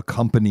that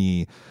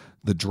accompany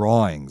the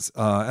drawings.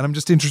 And I'm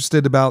just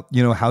interested about,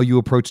 how you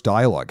approach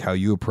dialogue, how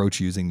you approach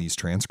using these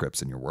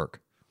transcripts in your work.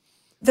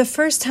 The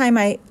first time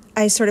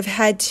I sort of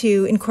had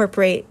to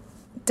incorporate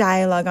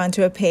dialogue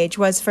onto a page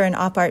was for an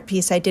op art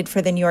piece I did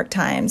for the New York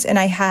Times. And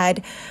I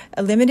had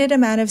a limited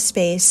amount of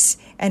space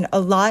and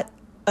a lot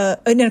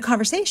in a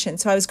conversation.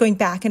 So I was going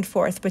back and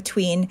forth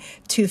between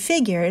two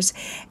figures.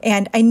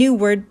 And I knew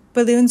word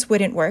balloons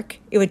wouldn't work.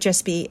 It would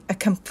just be a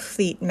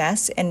complete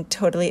mess and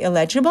totally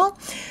illegible.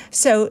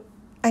 So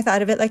I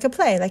thought of it like a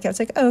play. Like I was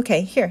like, oh,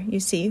 okay, here,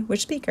 you see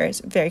which speaker is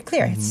very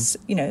clear. Mm-hmm. It's,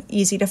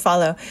 easy to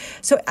follow.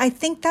 So I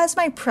think that's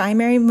my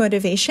primary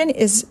motivation,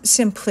 is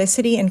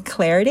simplicity and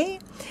clarity.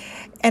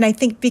 And I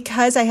think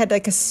because I had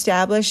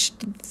established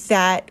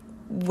that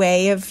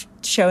way of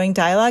showing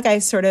dialogue, I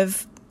sort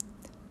of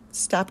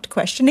stopped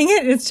questioning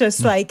it. It's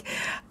just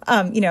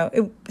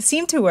it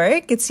seemed to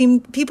work.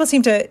 People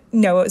seemed to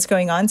know what was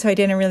going on. So I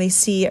didn't really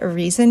see a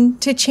reason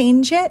to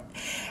change it.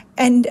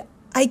 And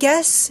I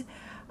guess,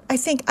 I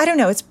don't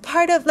know, it's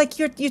part of,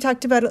 you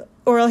talked about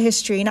oral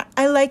history, and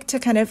I like to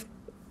kind of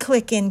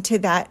click into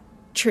that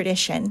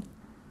tradition.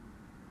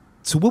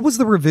 So what was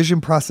the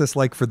revision process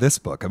like for this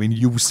book? I mean,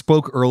 you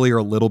spoke earlier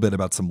a little bit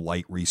about some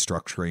light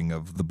restructuring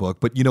of the book,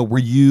 but, were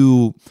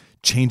you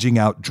changing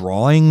out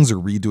drawings or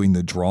redoing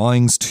the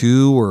drawings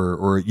too?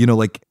 Or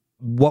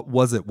what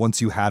was it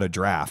once you had a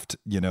draft?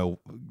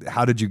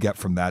 How did you get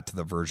from that to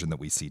the version that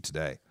we see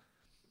today?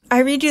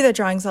 I redo the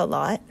drawings a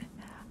lot,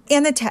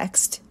 and the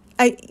text.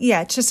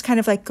 It's just kind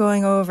of like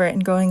going over it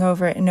and going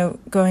over it and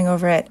going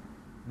over it.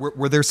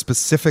 Were there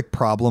specific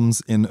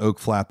problems in Oak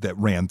Flat that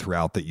ran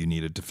throughout that you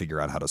needed to figure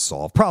out how to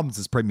solve? Problems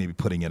is probably maybe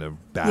putting it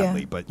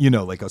badly, but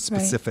a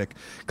specific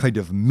kind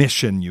of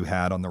mission you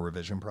had on the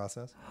revision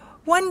process?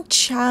 One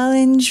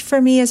challenge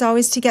for me is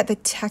always to get the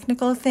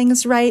technical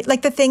things right,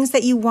 like the things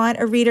that you want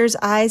a reader's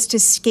eyes to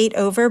skate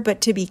over,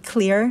 but to be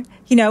clear,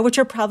 which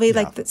are probably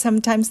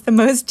sometimes the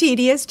most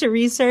tedious to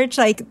research,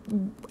 like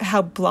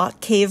how block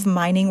cave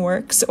mining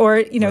works, or,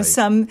 right.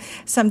 some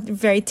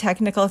very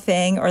technical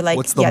thing, or like,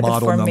 what's the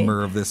model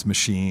number of this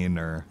machine,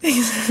 or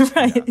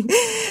right.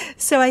 Yeah.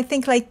 So I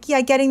think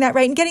getting that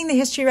right and getting the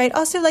history right.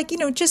 Also,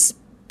 just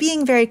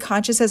being very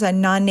conscious as a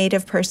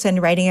non-native person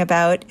writing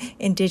about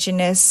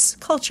Indigenous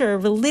culture,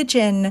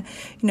 religion,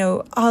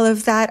 all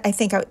of that. I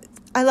think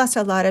I lost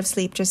a lot of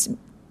sleep just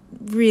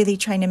really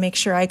trying to make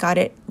sure I got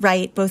it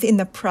right, both in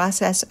the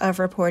process of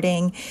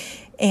reporting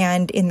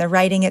and in the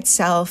writing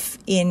itself,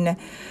 in,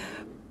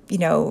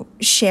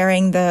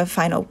 sharing the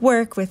final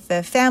work with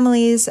the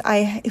families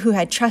who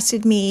had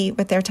trusted me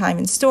with their time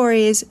and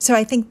stories. So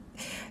I think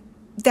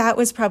that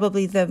was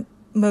probably the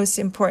most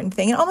important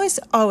thing, and almost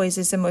always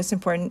is the most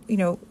important.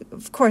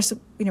 Of course,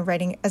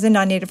 writing as a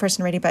non-native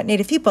person, writing about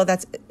Native people,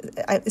 that's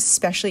an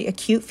especially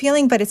acute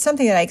feeling, but it's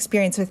something that I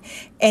experience with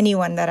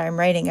anyone that I'm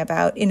writing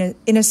about. In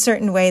a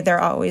certain way, they're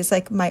always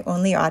like my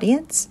only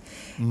audience.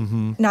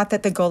 Mm-hmm. Not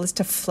that the goal is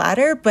to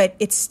flatter, but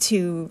it's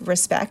to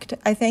respect,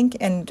 I think,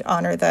 and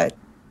honor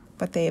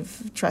what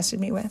they've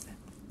trusted me with.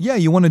 Yeah,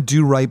 you want to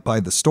do right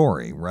by the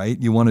story,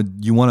 right? You want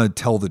to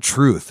tell the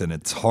truth, and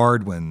it's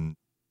hard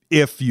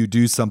if you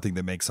do something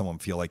that makes someone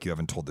feel like you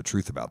haven't told the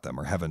truth about them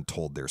or haven't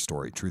told their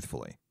story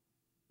truthfully.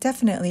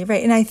 Definitely,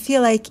 right. And I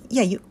feel like,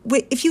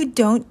 if you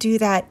don't do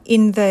that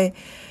in the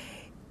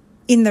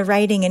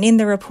writing and in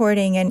the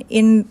reporting and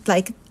in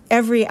like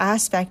every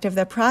aspect of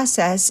the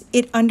process,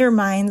 it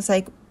undermines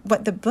like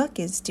what the book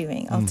is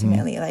doing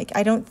ultimately. Mm-hmm. Like,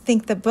 I don't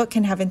think the book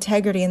can have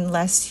integrity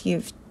unless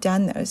you've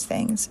done those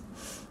things.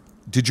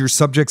 Did your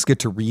subjects get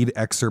to read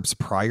excerpts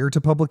prior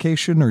to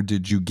publication, or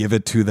did you give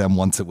it to them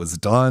once it was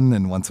done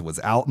and once it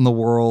was out in the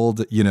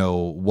world?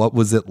 What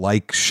was it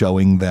like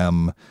showing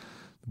them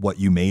what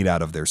you made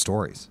out of their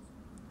stories?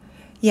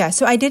 Yeah,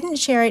 so I didn't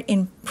share it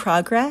in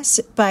progress,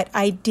 but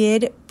I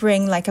did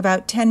bring, like,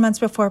 about 10 months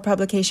before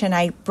publication,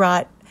 I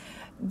brought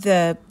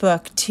the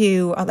book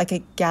to like a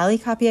galley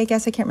copy, I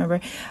guess. I can't remember.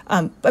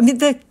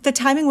 The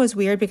timing was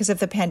weird because of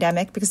the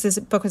pandemic, because this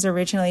book was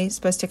originally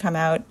supposed to come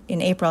out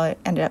in April. It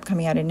ended up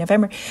coming out in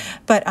November.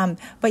 But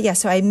yeah,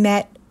 so I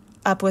met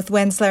up with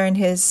Wensler and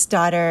his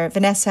daughter,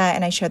 Vanessa,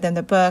 and I showed them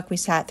the book. We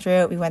sat through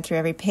it. We went through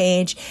every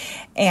page.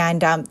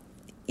 And,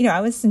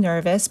 I was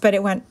nervous, but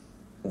it went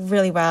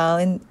really well.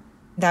 And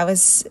that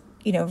was,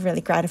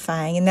 really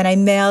gratifying. And then I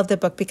mailed the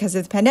book because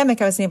of the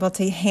pandemic. I wasn't able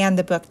to hand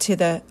the book to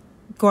the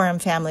Gorham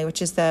family,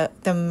 which is the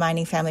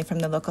mining family from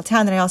the local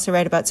town that I also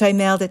write about. So I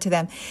mailed it to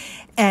them.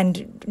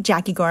 And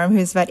Jackie Gorham,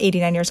 who's about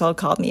 89 years old,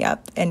 called me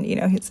up. And,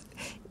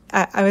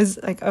 I was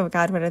like, oh,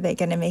 God, what are they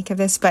going to make of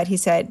this? But he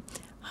said,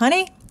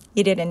 honey,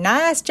 you did a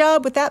nice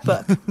job with that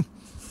book.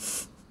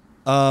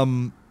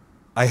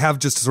 I have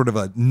just sort of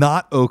a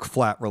not Oak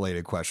Flat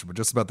related question, but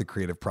just about the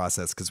creative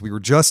process, because we were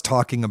just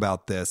talking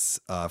about this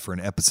for an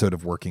episode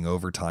of Working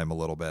Overtime a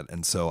little bit.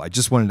 And so I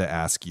just wanted to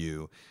ask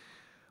you,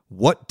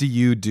 what do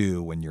you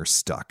do when you're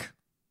stuck?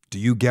 Do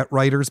you get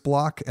writer's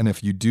block? And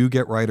if you do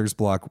get writer's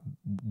block,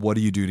 what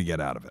do you do to get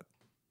out of it?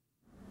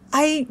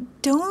 I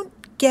don't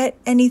get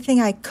anything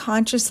I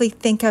consciously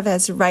think of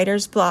as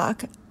writer's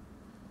block,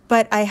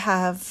 but I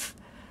have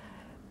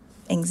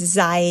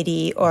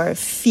anxiety or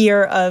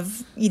fear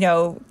of,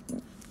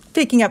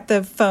 picking up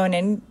the phone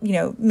and,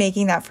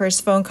 making that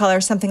first phone call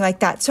or something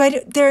like that. So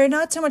there are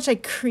not so much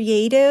like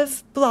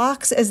creative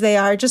blocks as they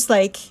are just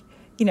like,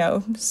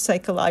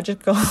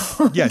 psychological.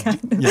 Yeah.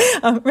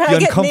 Right?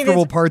 The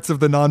uncomfortable parts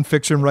of the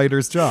nonfiction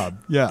writer's job.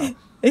 Yeah.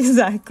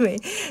 Exactly.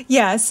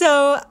 Yeah.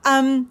 So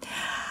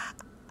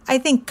I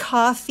think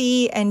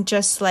coffee and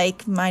just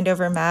like mind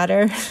over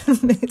matter,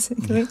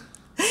 basically.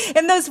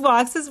 And those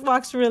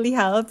walks really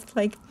help.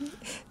 Like,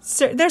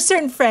 there's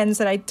certain friends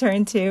that I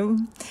turn to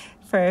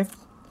for,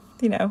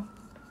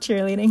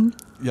 cheerleading.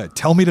 Yeah.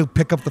 Tell me to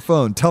pick up the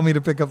phone. Tell me to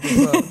pick up the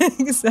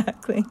phone.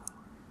 Exactly.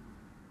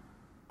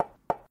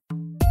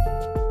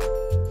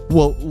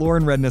 Well,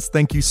 Lauren Redniss,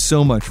 thank you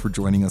so much for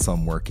joining us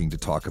on Working to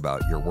talk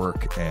about your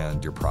work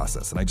and your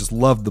process. And I just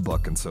loved the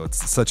book, and so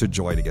it's such a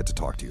joy to get to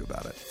talk to you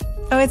about it.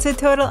 Oh, it's a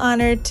total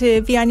honor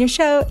to be on your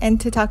show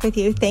and to talk with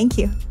you. Thank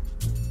you.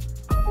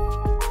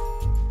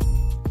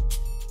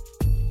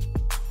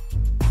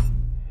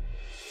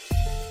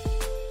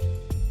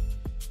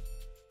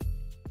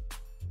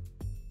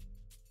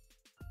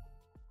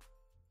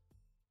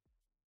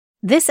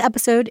 This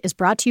episode is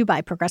brought to you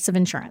by Progressive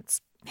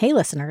Insurance. Hey,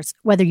 listeners,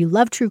 whether you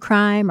love true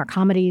crime or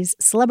comedies,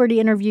 celebrity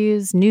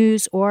interviews,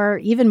 news, or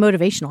even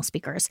motivational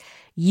speakers,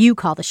 you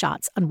call the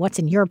shots on what's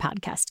in your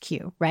podcast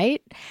queue,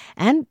 right?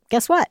 And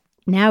guess what?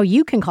 Now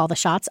you can call the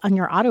shots on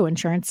your auto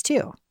insurance,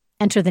 too.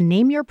 Enter the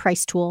Name Your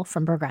Price tool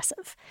from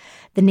Progressive.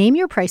 The Name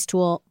Your Price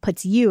tool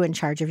puts you in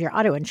charge of your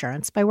auto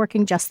insurance by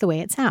working just the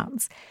way it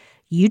sounds.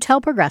 You tell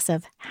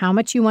Progressive how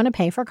much you want to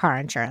pay for car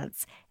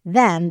insurance.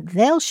 Then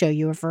they'll show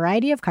you a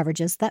variety of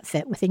coverages that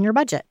fit within your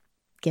budget.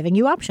 giving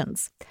you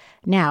options.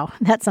 Now,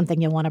 that's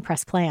something you'll want to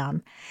press play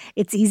on.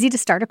 It's easy to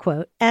start a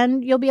quote,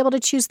 and you'll be able to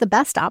choose the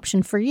best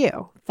option for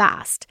you,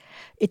 fast.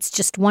 It's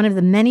just one of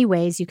the many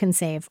ways you can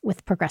save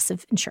with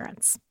Progressive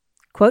Insurance.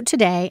 Quote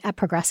today at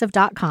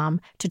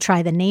Progressive.com to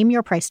try the Name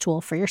Your Price tool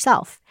for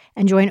yourself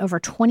and join over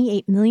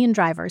 28 million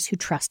drivers who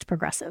trust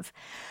Progressive.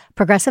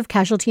 Progressive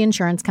Casualty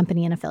Insurance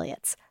Company and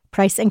Affiliates.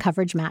 Price and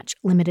coverage match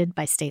limited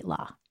by state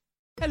law.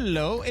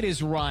 Hello, it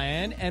is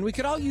Ryan, and we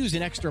could all use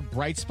an extra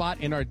bright spot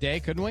in our day,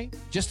 couldn't we?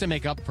 Just to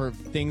make up for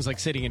things like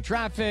sitting in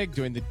traffic,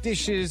 doing the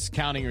dishes,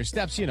 counting your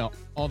steps, you know,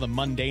 all the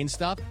mundane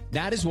stuff.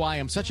 That is why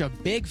I'm such a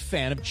big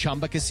fan of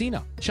Chumba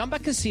Casino. Chumba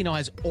Casino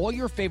has all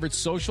your favorite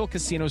social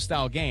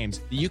casino-style games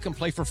that you can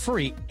play for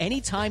free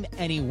anytime,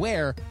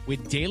 anywhere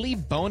with daily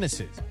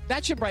bonuses.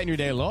 That should brighten your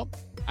day a little.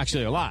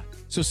 Actually, a lot.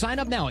 So sign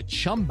up now at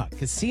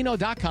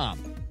ChumbaCasino.com.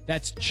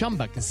 That's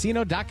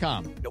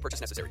ChumbaCasino.com. No purchase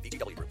necessary.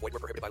 VGW Group. Void where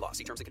prohibited by law.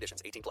 See terms and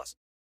conditions. 18+.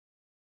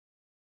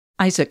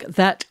 Isaac,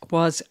 that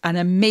was an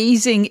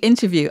amazing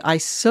interview. I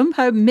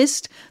somehow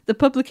missed the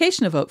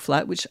publication of Oak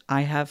Flat, which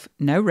I have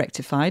now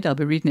rectified. I'll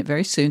be reading it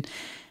very soon.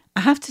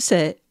 I have to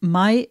say,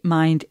 my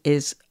mind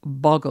is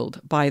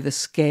boggled by the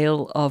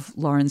scale of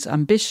Lauren's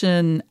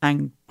ambition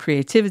and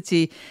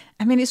creativity.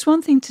 I mean, it's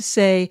one thing to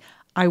say,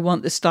 I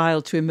want the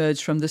style to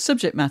emerge from the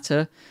subject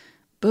matter,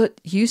 but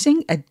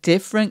using a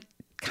different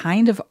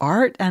kind of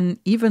art and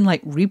even like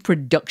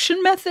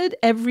reproduction method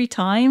every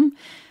time,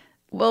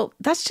 well,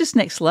 that's just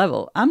next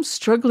level. I'm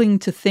struggling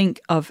to think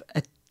of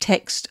a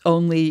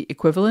text-only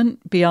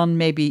equivalent beyond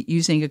maybe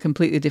using a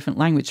completely different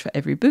language for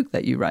every book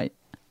that you write.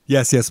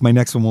 Yes. My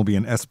next one will be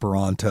in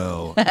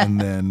Esperanto,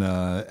 and then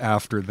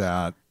after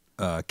that,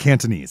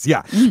 Cantonese.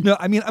 Yeah. No,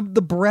 I mean,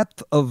 the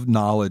breadth of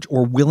knowledge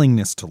or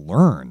willingness to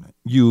learn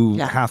you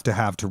have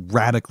to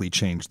radically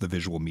change the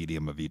visual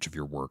medium of each of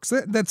your works.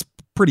 That's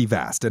pretty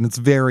vast, and it's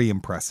very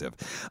impressive.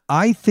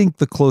 I think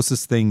the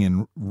closest thing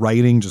in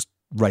writing, just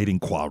writing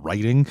qua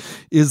writing,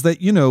 is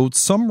that, you know,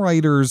 some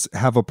writers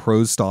have a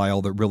prose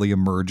style that really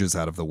emerges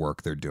out of the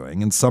work they're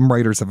doing, and some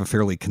writers have a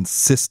fairly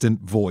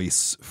consistent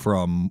voice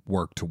from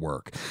work to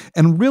work.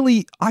 And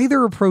really,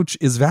 either approach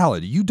is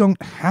valid. You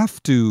don't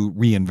have to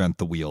reinvent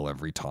the wheel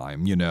every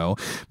time, you know,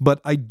 but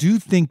I do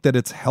think that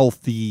it's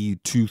healthy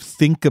to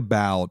think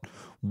about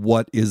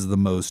what is the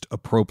most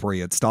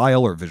appropriate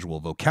style or visual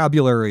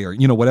vocabulary or,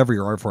 you know, whatever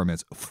your art form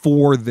is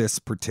for this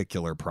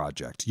particular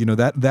project. You know,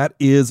 that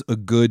is a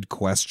good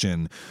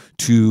question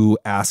to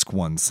ask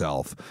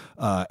oneself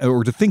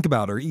or to think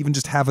about, or even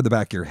just have in the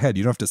back of your head.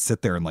 You don't have to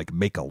sit there and like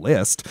make a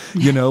list,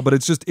 you know, but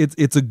it's just,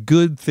 it's a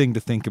good thing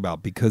to think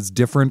about because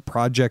different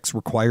projects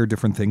require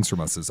different things from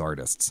us as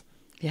artists.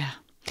 Yeah.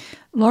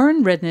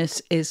 Lauren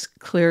Redniss is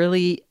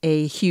clearly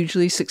a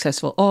hugely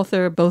successful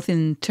author, both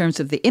in terms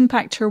of the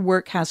impact her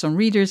work has on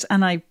readers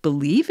and I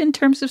believe in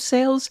terms of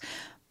sales.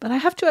 But I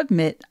have to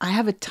admit, I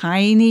have a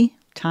tiny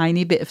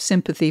bit of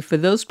sympathy for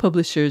those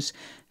publishers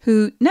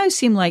who now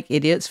seem like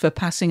idiots for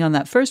passing on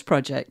that first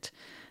project,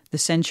 The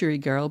Century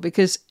Girl,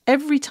 because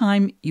every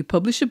time you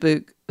publish a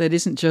book that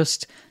isn't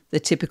just the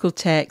typical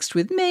text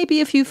with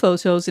maybe a few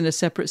photos in a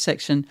separate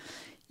section,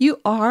 you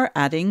are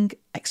adding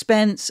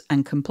expense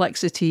and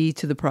complexity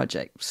to the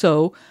project.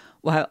 So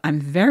while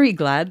I'm very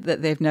glad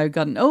that they've now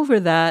gotten over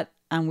that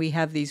and we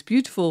have these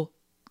beautiful,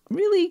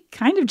 really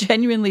kind of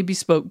genuinely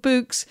bespoke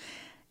books,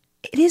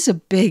 it is a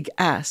big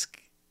ask.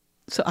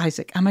 So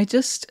Isaac, am I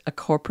just a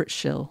corporate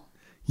shill?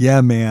 Yeah,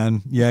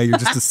 man. Yeah, you're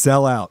just a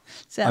sellout.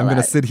 I'm going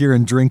to sit here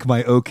and drink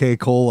my OK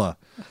Cola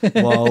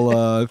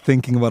while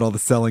thinking about all the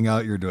selling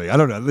out you're doing. I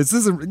don't know. This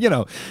isn't, you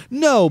know,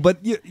 no, but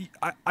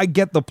I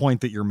get the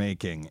point that you're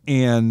making.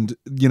 And,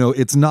 you know,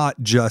 it's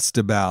not just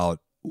about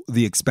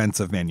the expense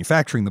of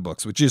manufacturing the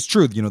books, which is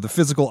true. You know, the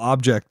physical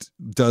object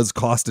does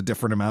cost a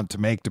different amount to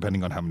make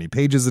depending on how many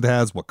pages it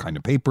has, what kind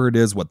of paper it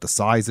is, what the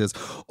size is.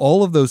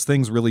 All of those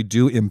things really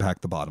do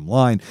impact the bottom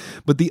line.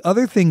 But the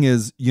other thing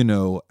is, you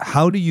know,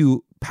 how do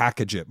you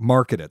package it,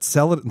 market it,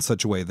 sell it in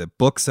such a way that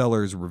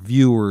booksellers,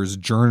 reviewers,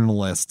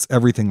 journalists,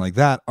 everything like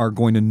that are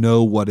going to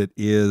know what it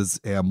is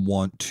and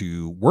want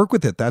to work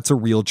with it? That's a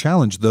real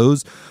challenge.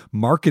 Those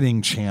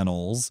marketing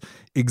channels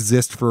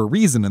exist for a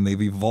reason and they've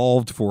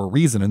evolved for a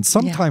reason. And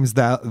sometimes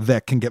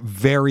that can get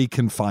very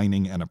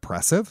confining and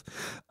oppressive.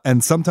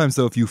 And sometimes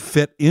though, if you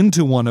fit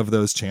into one of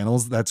those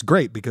channels, that's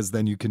great because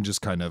then you can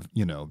just kind of,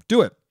 you know,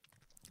 do it.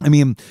 I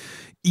mean,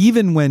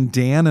 even when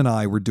Dan and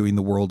I were doing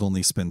The World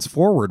Only Spins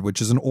Forward, which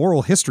is an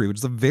oral history, which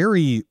is a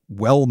very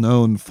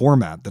well-known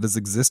format that has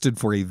existed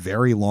for a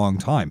very long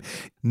time,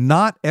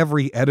 not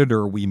every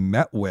editor we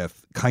met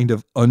with kind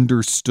of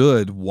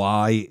understood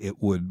why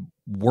it would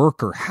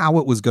work or how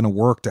it was going to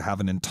work to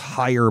have an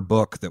entire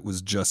book that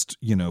was just,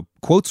 you know,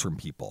 quotes from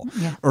people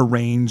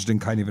arranged in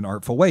kind of an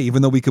artful way,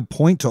 even though we could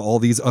point to all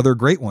these other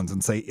great ones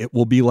and say it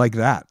will be like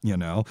that, you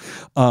know.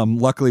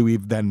 Luckily,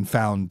 we've then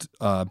found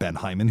Ben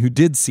Hyman, who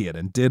did see it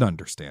and did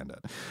understand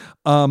it.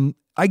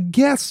 I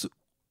guess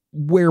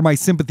where my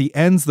sympathy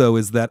ends, though,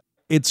 is that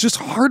it's just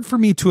hard for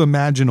me to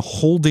imagine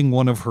holding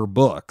one of her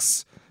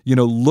books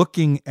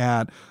looking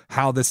at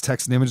how this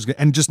text and image is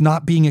and just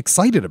not being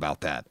excited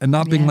about that and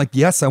not being like,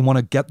 yes, I want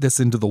to get this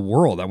into the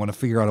world. I want to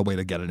figure out a way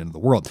to get it into the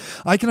world.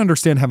 I can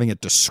understand having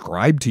it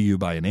described to you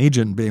by an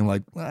agent and being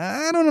like,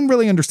 I don't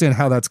really understand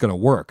how that's going to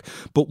work.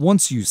 But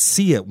once you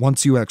see it,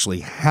 once you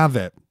actually have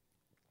it,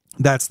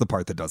 that's the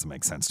part that doesn't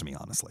make sense to me,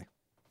 honestly.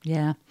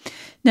 Yeah.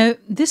 Now,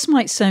 this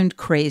might sound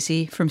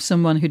crazy from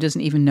someone who doesn't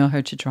even know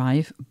how to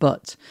drive,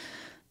 but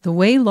the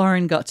way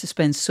Lauren got to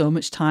spend so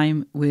much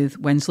time with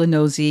Winslow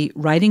Nosey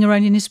riding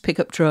around in his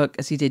pickup truck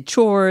as he did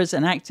chores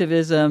and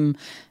activism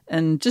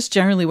and just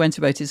generally went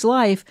about his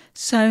life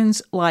sounds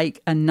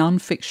like a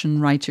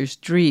nonfiction writer's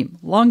dream.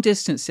 Long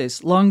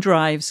distances, long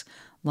drives,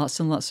 lots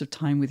and lots of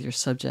time with your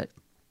subject.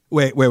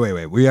 Wait.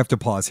 We have to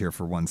pause here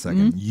for 1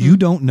 second. You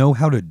don't know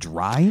how to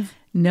drive?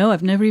 No,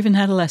 I've never even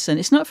had a lesson.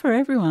 It's not for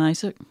everyone,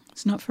 Isaac.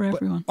 It's not for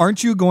everyone. But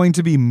aren't you going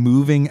to be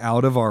moving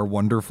out of our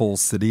wonderful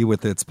city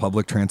with its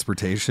public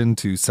transportation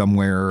to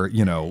somewhere,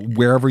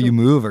 wherever you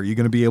move? Are you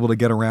going to be able to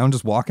get around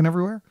just walking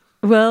everywhere?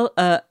 Well,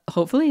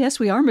 hopefully, yes,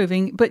 we are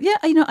moving. But yeah,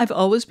 I've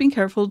always been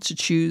careful to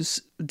choose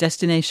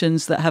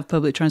destinations that have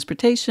public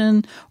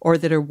transportation or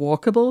that are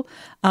walkable.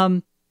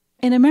 In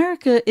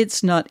America,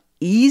 it's not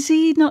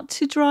easy not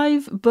to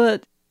drive,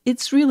 but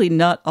it's really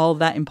not all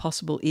that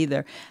impossible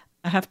either.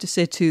 I have to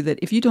say, too, that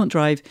if you don't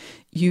drive,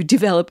 you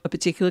develop a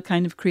particular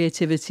kind of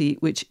creativity,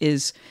 which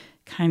is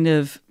kind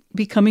of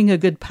becoming a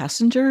good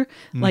passenger.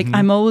 Like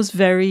I'm always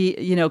very,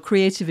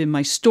 creative in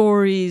my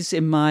stories,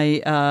 in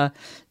my,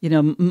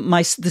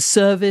 the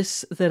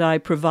service that I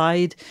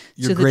provide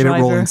to the driver. You're great at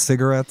rolling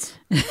cigarettes?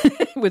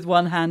 With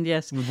one hand,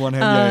 yes. With one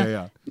hand,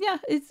 yeah. Yeah,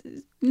 it's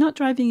not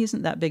driving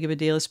isn't that big of a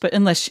deal, but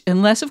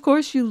unless of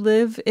course you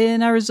live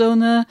in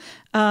Arizona,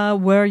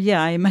 where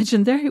I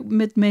imagine there it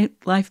would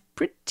make life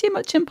pretty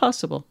much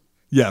impossible.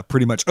 Yeah,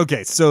 pretty much.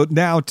 Okay, so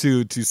now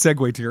to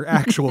segue to your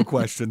actual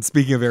question.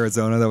 Speaking of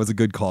Arizona, that was a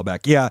good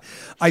callback. Yeah,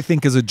 I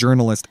think as a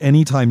journalist,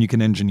 anytime you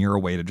can engineer a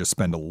way to just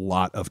spend a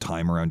lot of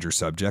time around your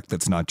subject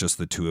that's not just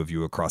the two of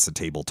you across a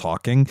table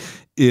talking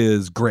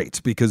is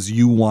great, because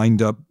you wind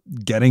up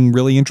getting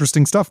really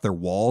interesting stuff. Their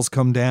walls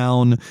come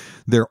down.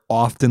 They're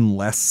often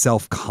less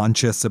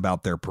self-conscious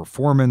about their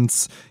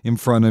performance in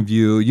front of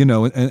you,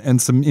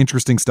 and some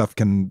interesting stuff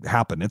can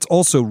happen. It's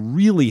also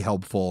really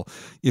helpful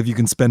if you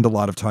can spend a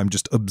lot of time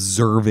just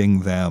observing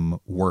them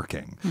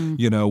working,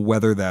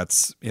 whether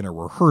that's in a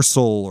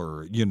rehearsal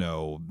or,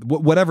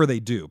 whatever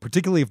they do,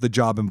 particularly if the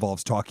job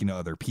involves talking to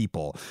other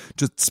people,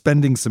 just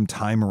spending some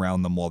time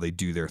around them while they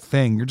do their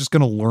thing. You're just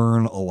going to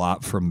learn a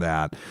lot from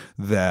that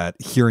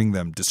hearing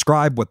them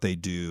describe what they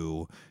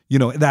do,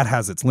 that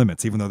has its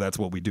limits, even though that's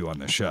what we do on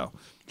this show.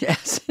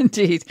 Yes,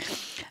 indeed.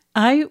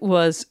 I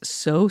was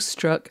so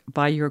struck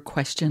by your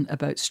question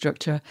about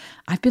structure.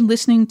 I've been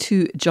listening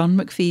to John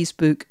McPhee's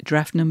book,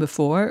 Draft Number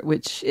 4,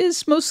 which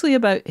is mostly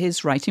about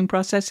his writing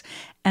process.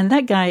 And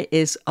that guy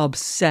is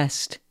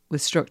obsessed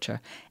with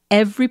structure.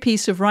 Every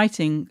piece of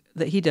writing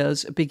that he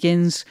does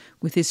begins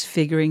with his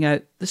figuring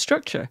out the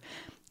structure.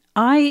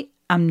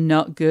 I'm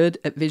not good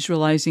at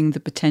visualizing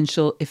the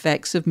potential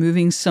effects of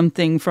moving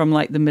something from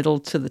like the middle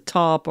to the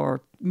top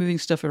or moving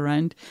stuff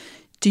around.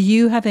 Do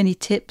you have any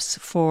tips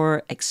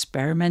for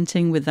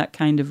experimenting with that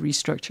kind of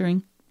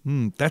restructuring?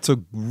 That's a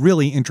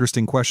really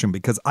interesting question,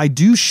 because I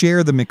do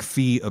share the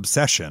McPhee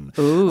obsession.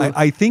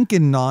 I think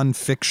in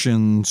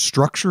nonfiction,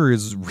 structure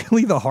is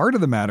really the heart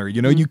of the matter.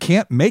 You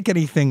can't make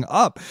anything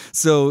up.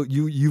 So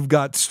you've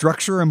got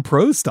structure and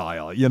prose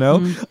style,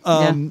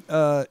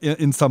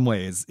 in some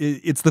ways.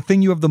 It's the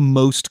thing you have the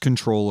most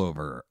control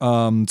over.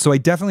 So I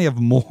definitely have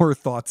more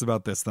thoughts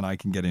about this than I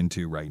can get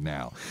into right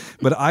now.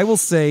 But I will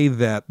say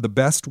that the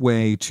best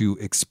way to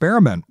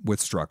experiment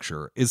with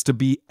structure is to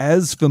be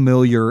as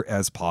familiar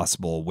as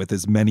possible with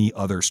as many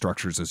other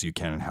structures as you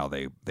can and how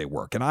they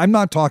work. And I'm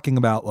not talking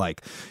about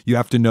like you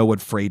have to know what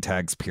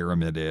Freytag's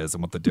pyramid is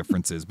and what the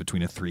difference is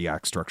between a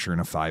 3-act structure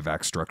and a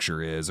 5-act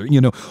structure is, or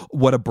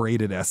what a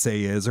braided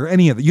essay is, or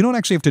any of it. You don't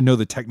actually have to know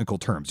the technical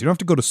terms. You don't have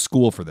to go to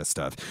school for this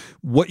stuff.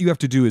 What you have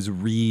to do is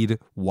read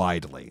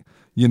widely.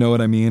 You know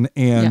what I mean?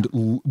 And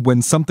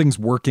when something's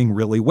working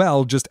really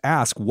well, just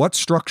ask what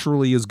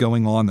structurally is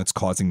going on that's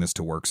causing this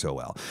to work so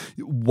well.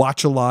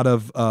 Watch a lot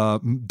of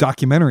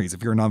documentaries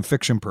if you're a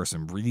nonfiction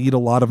person. Read a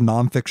lot of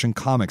nonfiction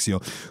comics.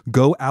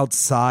 Go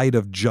outside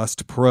of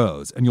just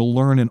prose, and you'll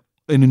learn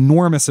an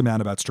enormous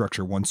amount about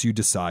structure once you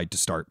decide to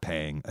start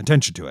paying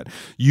attention to it.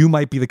 You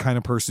might be the kind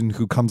of person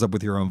who comes up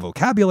with your own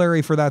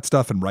vocabulary for that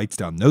stuff and writes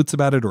down notes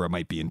about it, or it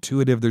might be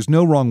intuitive. There's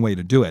no wrong way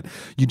to do it.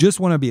 You just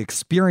want to be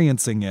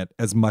experiencing it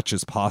as much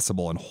as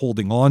possible and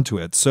holding on to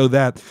it, so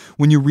that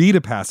when you read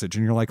a passage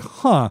and you're like,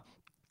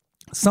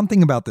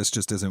 something about this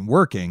just isn't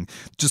working,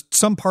 just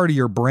some part of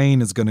your brain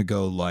is going to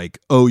go like,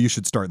 oh, you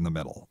should start in the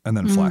middle and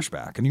then flash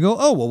back. And you go,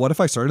 oh, well, what if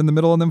I start in the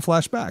middle and then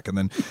flash back and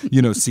then,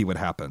 see what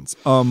happens.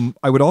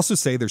 I would also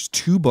say there's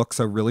 2 books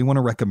I really want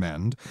to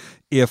recommend.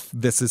 if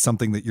this is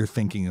something that you're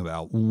thinking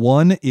about.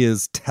 One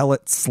is Tell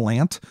It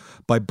Slant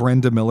by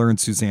Brenda Miller and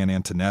Suzanne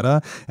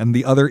Antonetta, and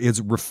the other is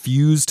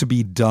Refuse to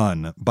Be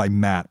Done by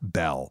Matt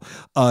Bell.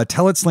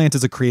 Tell It Slant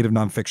is a creative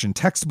nonfiction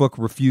textbook.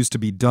 Refuse to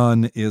Be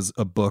Done is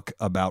a book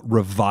about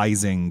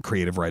revising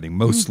creative writing,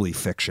 mostly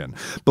fiction.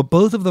 But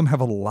both of them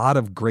have a lot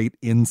of great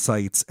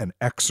insights and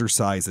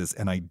exercises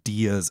and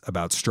ideas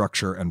about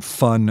structure and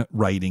fun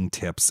writing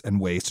tips and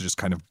ways to just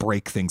kind of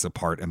break things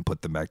apart and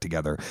put them back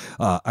together.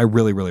 I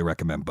really, really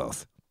recommend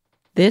both.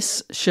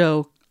 This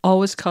show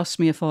always costs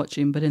me a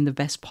fortune, but in the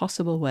best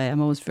possible way.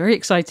 I'm always very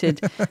excited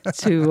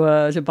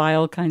to buy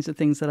all kinds of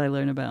things that I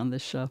learn about on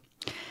this show.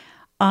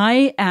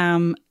 I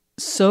am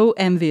so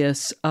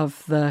envious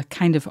of the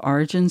kind of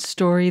origin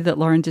story that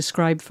Lauren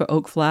described for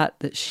Oak Flat,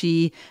 that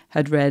she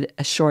had read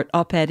a short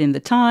op-ed in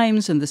the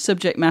Times and the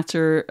subject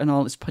matter and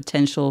all its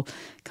potential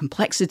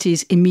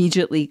complexities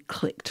immediately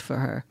clicked for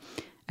her.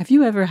 Have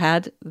you ever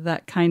had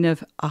that kind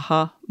of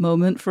aha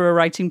moment for a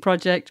writing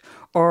project?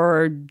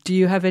 Or do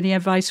you have any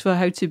advice for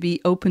how to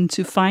be open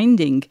to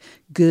finding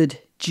good,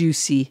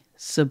 juicy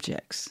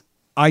subjects?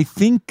 I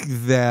think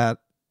that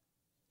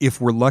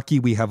if we're lucky,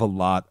 we have a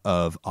lot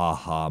of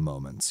aha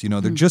moments. You know,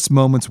 they're just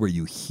moments where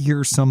you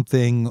hear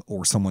something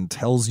or someone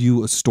tells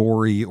you a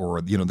story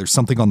or, you know, there's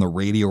something on the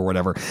radio or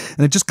whatever. And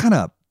it just kind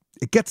of,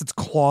 it gets its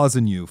claws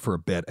in you for a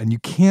bit and you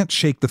can't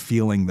shake the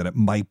feeling that it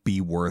might be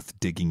worth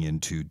digging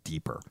into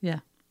deeper. Yeah.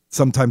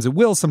 Sometimes it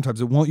will,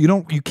 sometimes it won't.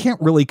 You can't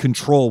really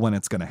control when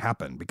it's going to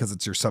happen because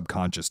it's your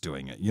subconscious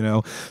doing it, you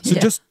know? So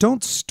just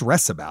don't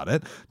stress about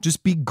it.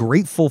 Just be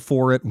grateful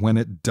for it when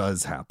it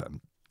does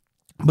happen.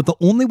 But the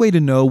only way to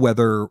know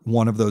whether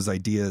one of those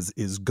ideas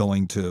is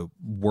going to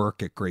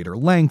work at greater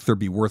length or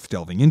be worth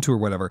delving into or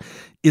whatever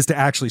is to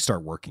actually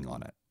start working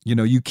on it. You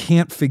know, you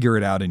can't figure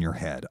it out in your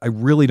head. I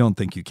really don't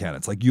think you can.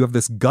 It's like you have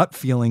this gut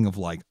feeling of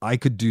like, I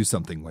could do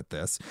something with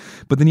this,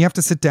 but then you have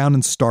to sit down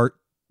and start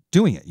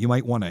doing it. You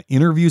might want to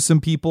interview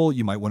some people.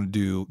 You might want to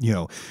do, you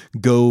know,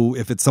 go,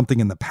 if it's something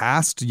in the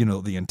past, you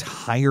know, the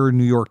entire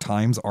New York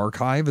Times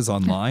archive is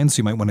online. So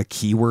you might want to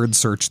keyword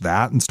search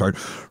that and start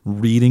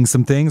reading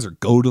some things, or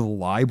go to the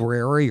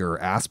library or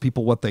ask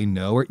people what they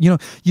know. Or, you know,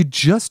 you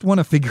just want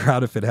to figure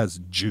out if it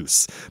has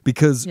juice,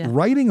 because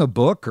writing a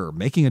book or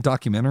making a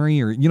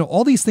documentary or, you know,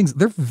 all these things,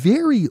 they're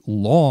very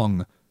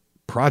long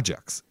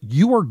projects.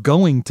 You are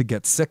going to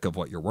get sick of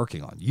what you're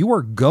working on. You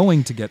are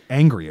going to get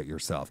angry at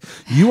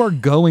yourself. You are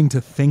going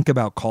to think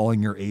about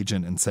calling your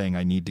agent and saying,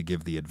 I need to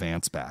give the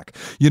advance back.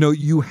 You know,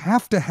 you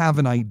have to have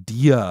an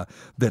idea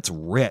that's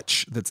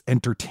rich, that's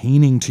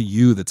entertaining to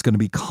you, that's going to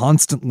be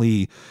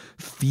constantly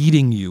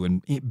feeding you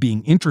and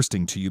being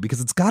interesting to you, because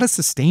it's got to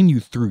sustain you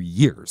through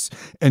years.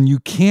 And you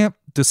can't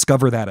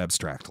discover that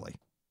abstractly.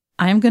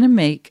 I am going to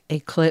make a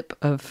clip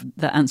of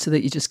the answer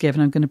that you just gave,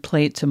 and I'm going to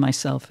play it to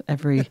myself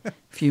every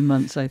few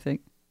months, I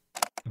think.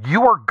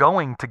 You are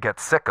going to get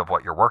sick of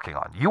what you're working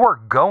on. You are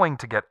going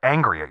to get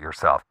angry at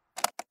yourself.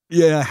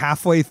 Yeah,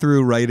 halfway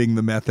through writing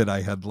The Method,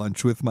 I had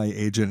lunch with my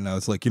agent, and I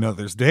was like, you know,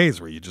 there's days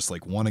where you just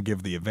like want to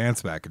give the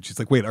advance back. And she's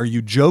like, wait, are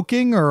you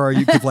joking? Or are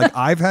you, because like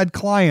I've had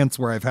clients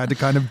where I've had to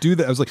kind of do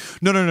that. I was like,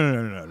 no.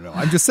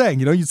 I'm just saying,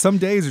 you know, some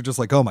days are just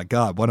like, oh my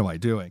God, what am I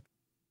doing?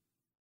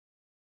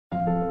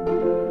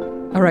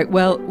 All right,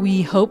 well,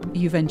 we hope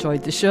you've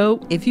enjoyed the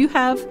show. If you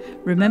have,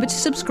 remember to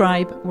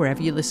subscribe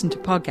wherever you listen to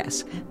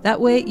podcasts.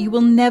 That way you will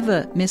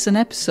never miss an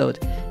episode.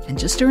 And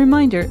just a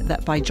reminder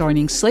that by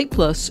joining Slate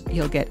Plus,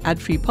 you'll get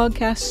ad-free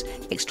podcasts,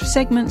 extra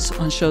segments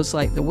on shows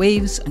like The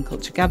Waves and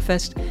Culture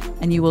Gabfest,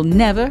 and you will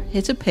never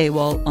hit a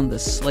paywall on the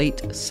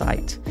Slate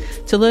site.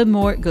 To learn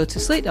more, go to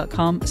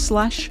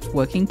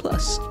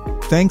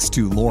slate.com/workingplus. Thanks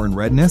to Lauren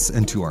Redness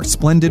and to our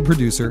splendid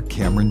producer,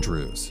 Cameron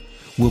Drews.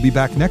 We'll be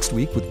back next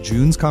week with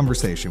June's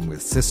conversation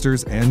with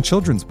sisters and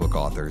children's book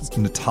authors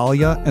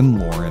Natalia and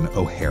Lauren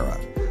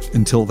O'Hara.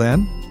 Until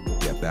then,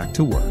 get back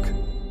to work.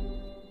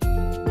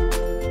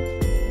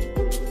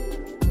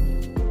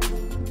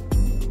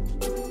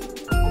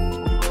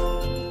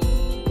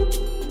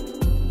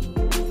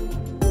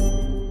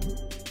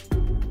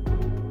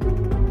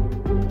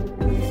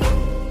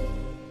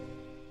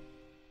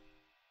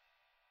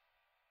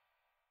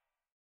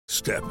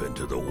 Step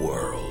into the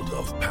world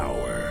of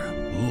power,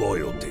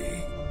 loyalty,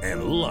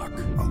 and luck.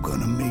 I'm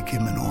gonna make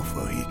him an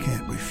offer he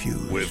can't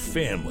refuse. With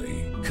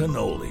family,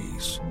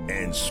 cannolis,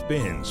 and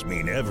spins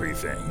mean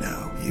everything.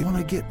 Now, you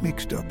wanna get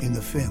mixed up in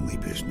the family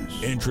business.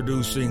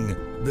 Introducing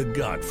The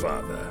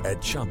Godfather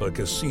at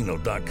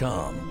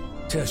ChumbaCasino.com.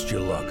 Test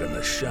your luck in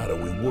the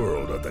shadowy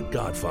world of The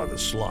Godfather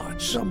slot.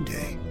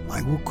 Someday,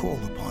 I will call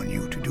upon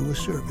you to do a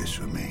service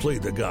for me. Play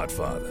The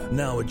Godfather,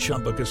 now at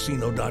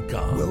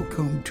ChumbaCasino.com.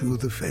 Welcome to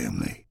the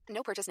family.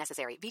 No purchase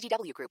necessary.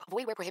 VGW Group.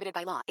 Void where prohibited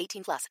by law.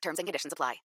 18+. Terms and conditions apply.